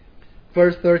节，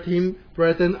 Verse 13,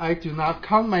 Brethren, I do not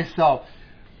count myself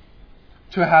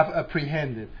to have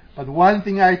apprehended, but one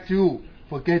thing I do,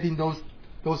 forgetting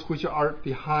those which are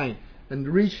behind, and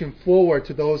reaching forward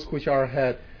to those which are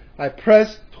ahead, I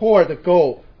press toward the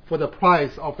goal for the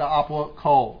prize of the upward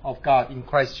call of God in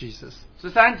Christ Jesus.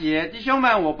 13节，弟兄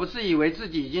们，我不是以为自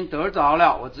己已经得着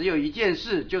了，我只有一件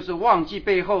事，就是忘记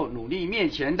背后，努力面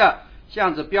前的，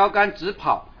向着标杆直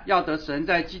跑，要得神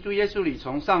在基督耶稣里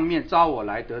从上面招我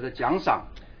来得的奖赏。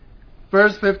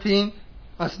 Verse 15,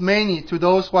 as many to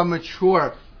those who are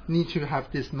mature need to have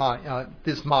this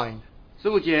mind.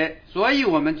 15节，所以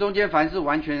我们中间凡是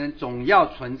完全人，总要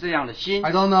存这样的心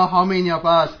I。don't know how many of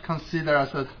us consider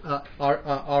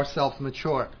ourselves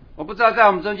mature. 我不知道在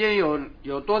我们中间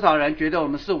有多少人觉得我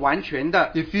们是完全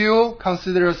的。 If you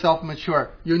consider yourself mature,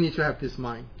 you need to have this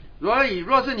mind.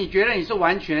 若是你觉得你是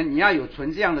完全，你要有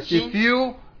存这样的 If 心。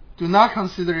 you do not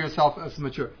consider yourself as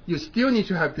mature, you still need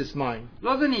to have this mind.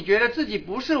 若是你觉得自己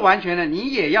不是完全的，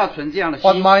你也要存这样的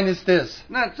What 心。 mind is this?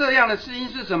 那这样的心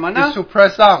是什么呢 It's？ to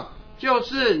press on. 就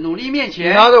是努力面 In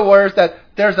前。 other words, that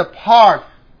there's a part,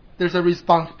 there's a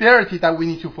responsibility that we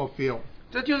need to fulfill.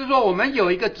 这就是说，我们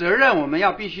有一个责任，我们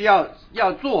必须要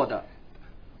做的。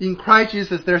In Christ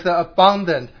Jesus, there's an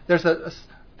abundant, there's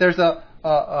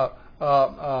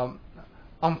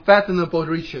unfathomable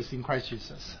riches in Christ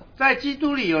Jesus. 在基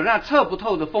督里有那测不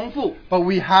透的丰富， But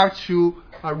we have to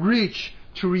reach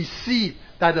to receive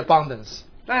that abundance.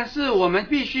 但是我们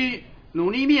必须努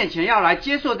力面前要来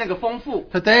接受那个丰富。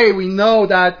 Today we know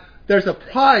that there's a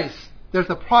price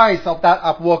of that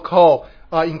upward call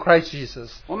in Christ Jesus.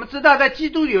 我们知道在基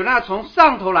督里有那从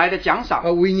上头来的奖赏，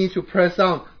 But we need to press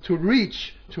on to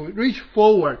reach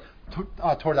forward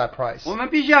toward that price. 我们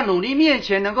必须要努力面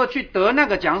前能够去得那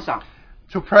个奖赏。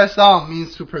 To press on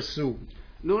means to pursue.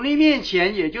 努力面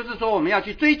前，也就是说我们要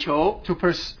去追求。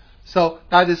 So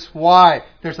that is why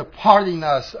there's a part in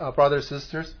us, brothers and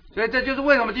sisters. 所以这就是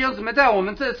为什么弟兄姊妹在我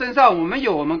们这身上，我们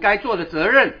有我们该做的责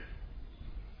任。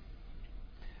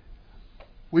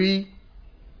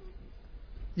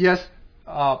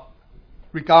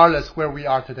 Regardless where we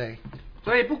are today.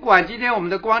 所以不管今天我们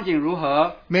的光景如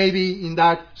何， Maybe in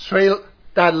that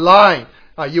line,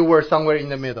 you were somewhere in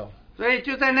the middle. 所以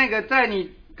就在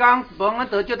你刚蒙恩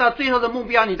得救到最后的目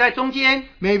标，你在中间，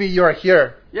 Maybe you are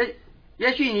here.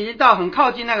 也许你已经到很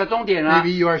靠近那个终点了，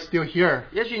 Maybe you are still here.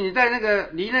 也许你在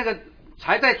离那个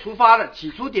才在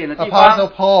起初点的地 Apostle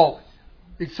方。 Paul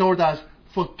exhorts us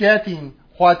forgetting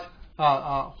what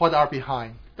are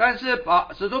behind. 但是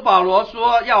使徒保罗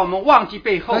说，要我们忘记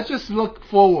背后， Let's just look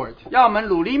forward. 要我们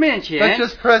努力面 Let's 前，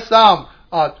 just press on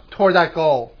toward that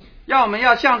goal. 要我们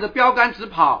要向着标杆直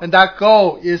跑。 And that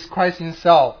goal is Christ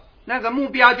Himself. 那个目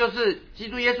标就是基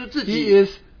督耶稣自 He 己，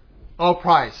 is our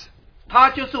prize. 他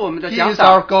就是我们的 He 奖 is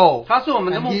our 赏， goal. 他是我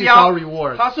们的 And 目 He is 标 our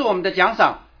reward. 他是我们的奖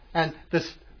赏。 And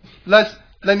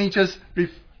let me just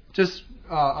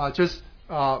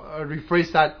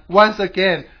rephrase that once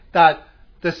again. That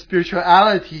the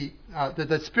spirituality,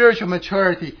 the spiritual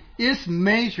maturity is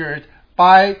measured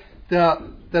by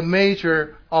the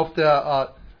measure of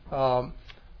the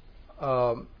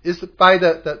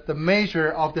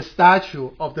measure of the stature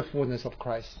of the fullness of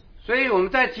Christ. 所以我们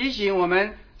在提醒我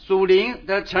们属灵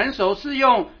的成熟是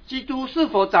用基督是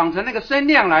否长成那个身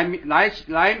量来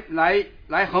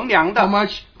衡量 How 的。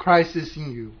 much Christ is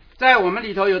in you? 在我们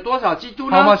里头有多少基督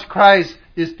How 呢？ much Christ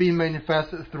is being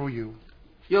manifested through you?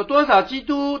 有多少基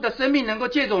督的生命能够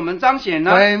借着我们彰显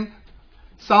呢？ When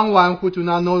someone who do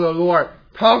not know the Lord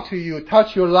talk to you,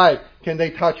 touch your life, can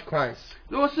they touch Christ?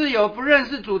 如果是有不认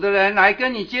识主的人来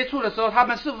跟你接触的时候，他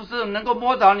们是不是能够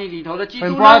摸着你里头的基督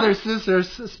When 呢？ brothers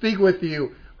sisters speak with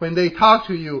you, when they talk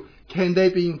to you, can they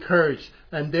be encouraged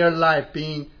and their life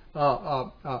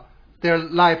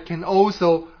can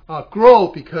also grow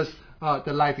because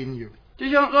the life in you?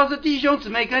 若是弟兄姊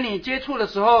妹跟你接触的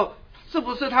时候，是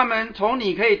不是他们从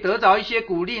你可以得着一些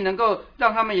鼓励，能够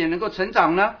让他们也能够成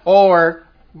长呢？ Or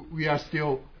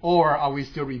are we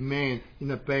still remain in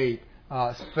the babe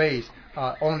space,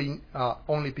 only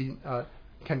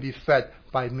can be fed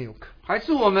by milk? 还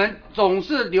是我们总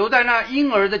是留在那婴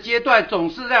儿的阶段，总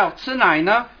是要吃奶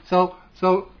呢？ So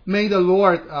may the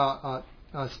Lord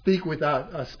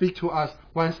speak to us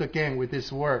once again with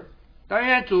this word 但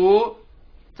愿主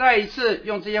再一次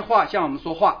用这些话向我们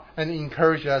说话， and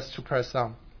encourage us to press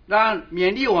on. 让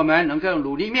勉励我们能够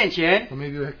努力面前。 So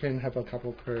maybe we can have a couple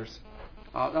of prayers.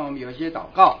 好，让我们有一些祷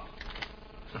告。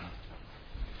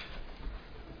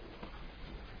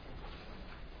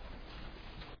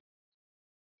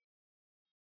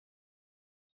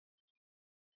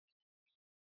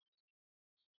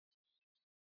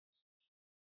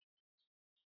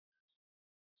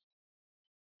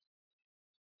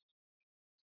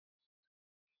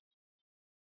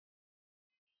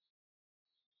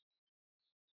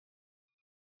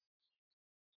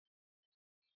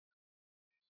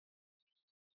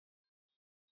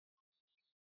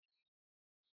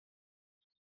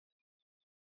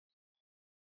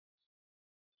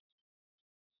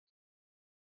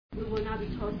We will not be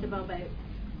tossed about by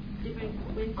different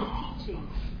winds of teaching.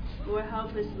 Lord,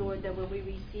 help us, Lord, that when we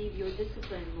receive your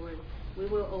discipline, Lord, we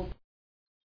will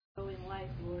obey in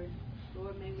life, Lord.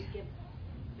 Lord, may we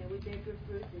bear good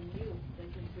fruit in you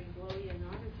that can bring glory and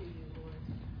honor to you, Lord.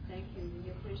 Thank you. In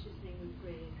your precious name we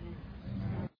pray. Amen.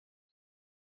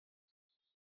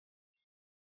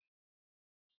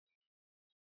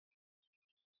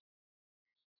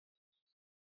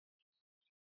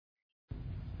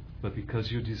 but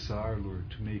because you desire, Lord,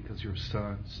 to make us your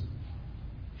sons.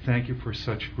 Thank you for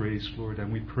such grace, Lord,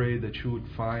 and we pray that you would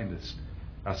find us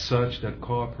as such that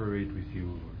cooperate with you,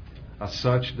 Lord, as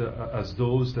such as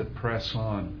those that press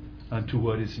on unto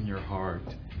what is in your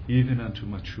heart, even unto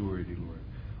maturity, Lord.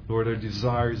 Lord, our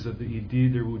desire is that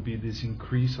indeed there would be this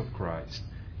increase of Christ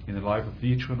in the life of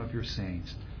each one of your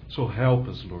saints. So help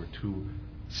us, Lord, to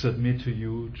submit to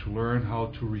you, to learn how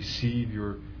to receive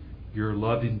your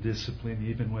loving discipline,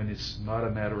 even when it's not a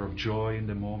matter of joy in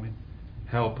the moment.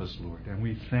 Help us, Lord, and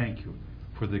we thank you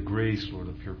for the grace, Lord,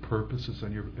 of your purposes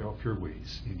and of your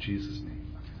ways. In Jesus' name.